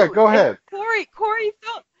 yeah, go ahead. Corey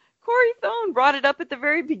Thone brought it up at the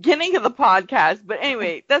very beginning of the podcast, but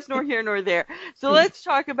anyway, that's nor here nor there. So let's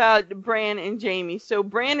talk about Bran and Jamie. So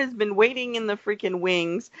Bran has been waiting in the freaking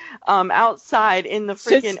wings, outside in the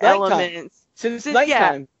freaking elements. Since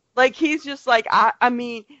nighttime. Yeah, like he's just like, I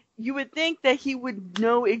mean, you would think that he would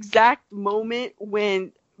know exact moment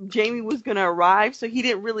when Jamie was going to arrive, so he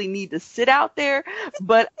didn't really need to sit out there,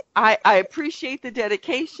 but I appreciate the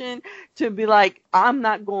dedication to be like, I'm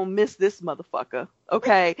not going to miss this motherfucker,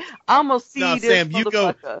 okay? I'm going to see this Sam,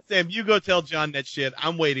 motherfucker. Sam, you go tell John that shit.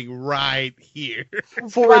 I'm waiting right here.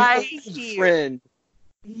 For right his here. friend.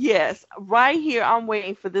 Yes, right here. I'm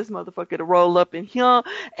waiting for this motherfucker to roll up in here,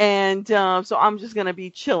 and so I'm just going to be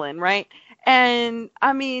chilling, right? And,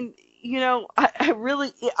 I mean, you know,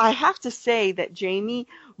 I have to say that Jamie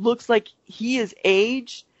looks like he is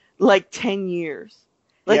aged like 10 years.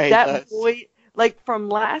 Like Yeah, that boy, like from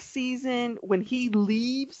last season when he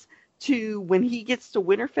leaves to when he gets to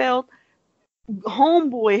Winterfell,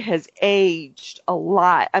 homeboy has aged a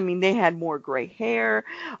lot. I mean, they had more gray hair.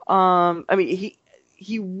 I mean,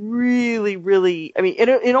 he really, really, I mean,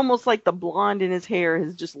 it almost like the blonde in his hair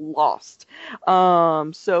has just lost.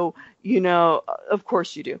 So, you know, of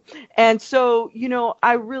course you do. And so, you know,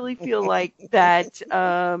 I really feel like that,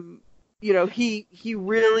 you know, he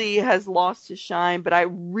really has lost his shine, but I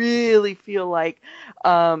really feel like,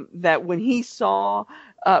 that when he saw,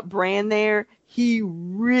 Bran there, he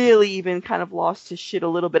really even kind of lost his shit a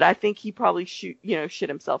little bit. I think he probably shit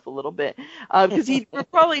himself a little bit, because he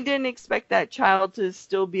probably didn't expect that child to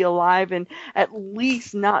still be alive and at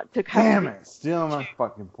least not to come. Damn it, stealing my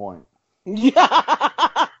fucking point.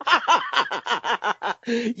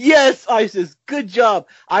 Yes, Isis, good job.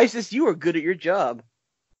 Isis, you are good at your job.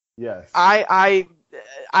 Yes. I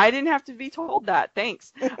didn't have to be told that.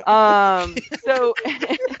 Thanks. So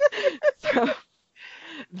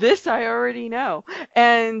this I already know.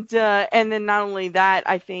 And then not only that,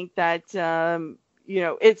 I think that, you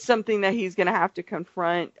know, it's something that he's going to have to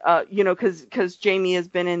confront, you know, cause Jamie has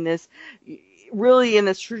been in this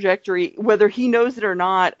trajectory, whether he knows it or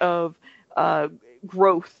not, of,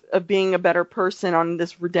 growth, of being a better person, on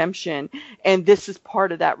this redemption. And this is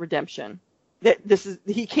part of that redemption.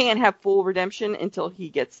 He can't have full redemption until he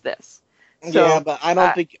gets this. So, yeah, but I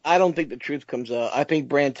don't think the truth comes out. I think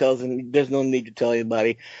Bran tells him there's no need to tell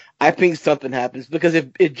anybody. I think something happens because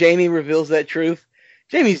if Jamie reveals that truth,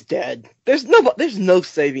 Jamie's dead. There's no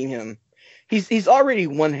saving him. He's already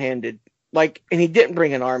one-handed. Like, and he didn't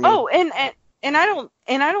bring an army. Oh, and I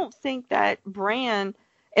don't think that Bran,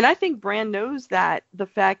 and I think Bran knows that, the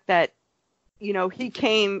fact that, you know, he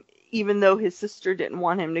came even though his sister didn't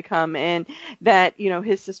want him to come, and that, you know,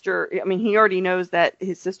 his sister, I mean, he already knows that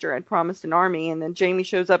his sister had promised an army, and then Jamie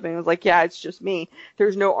shows up and was like, yeah, it's just me.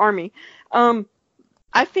 There's no army.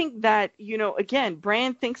 I think that, you know, again,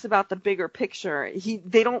 Bran thinks about the bigger picture. He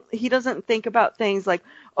doesn't think about things like,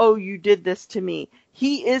 oh, you did this to me.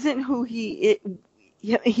 He isn't who he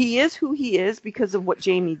Yeah, he is who he is because of what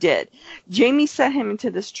Jaime did. Jaime set him into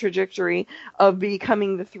this trajectory of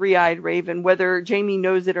becoming the three-eyed raven, whether Jaime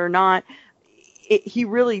knows it or not. He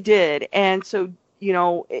really did. And so,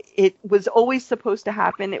 it was always supposed to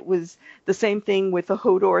happen. It was the same thing with the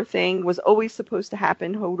Hodor thing, was always supposed to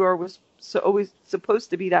happen. Hodor was always supposed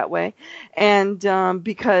to be that way. And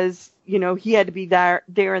because, he had to be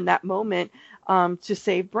there in that moment to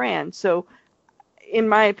save Bran. So, in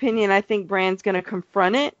my opinion, I think Bran's going to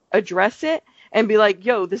confront it, address it, and be like,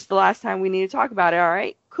 yo, this is the last time we need to talk about it. All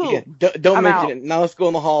right, cool. Yeah, don't I'm mention out. it. Now let's go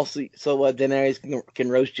in the hall so Daenerys can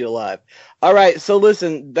roast you alive. All right, so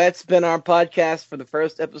listen, that's been our podcast for the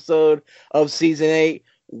first episode of Season 8,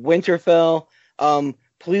 Winterfell.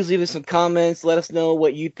 Please leave us some comments. Let us know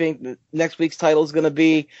what you think the next week's title is going to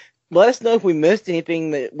be. Let us know if we missed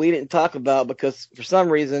anything that we didn't talk about, because for some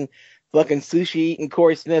reason, fucking sushi eating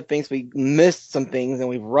Corey Smith thinks we missed some things and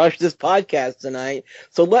we've rushed this podcast tonight.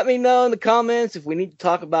 So let me know in the comments if we need to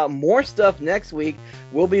talk about more stuff next week.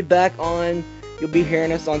 We'll be back on. You'll be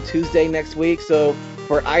hearing us on Tuesday next week. So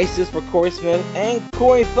for Isis, for Corey Smith, and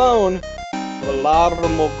Corey Phone, Valar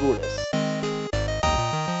Morgulis.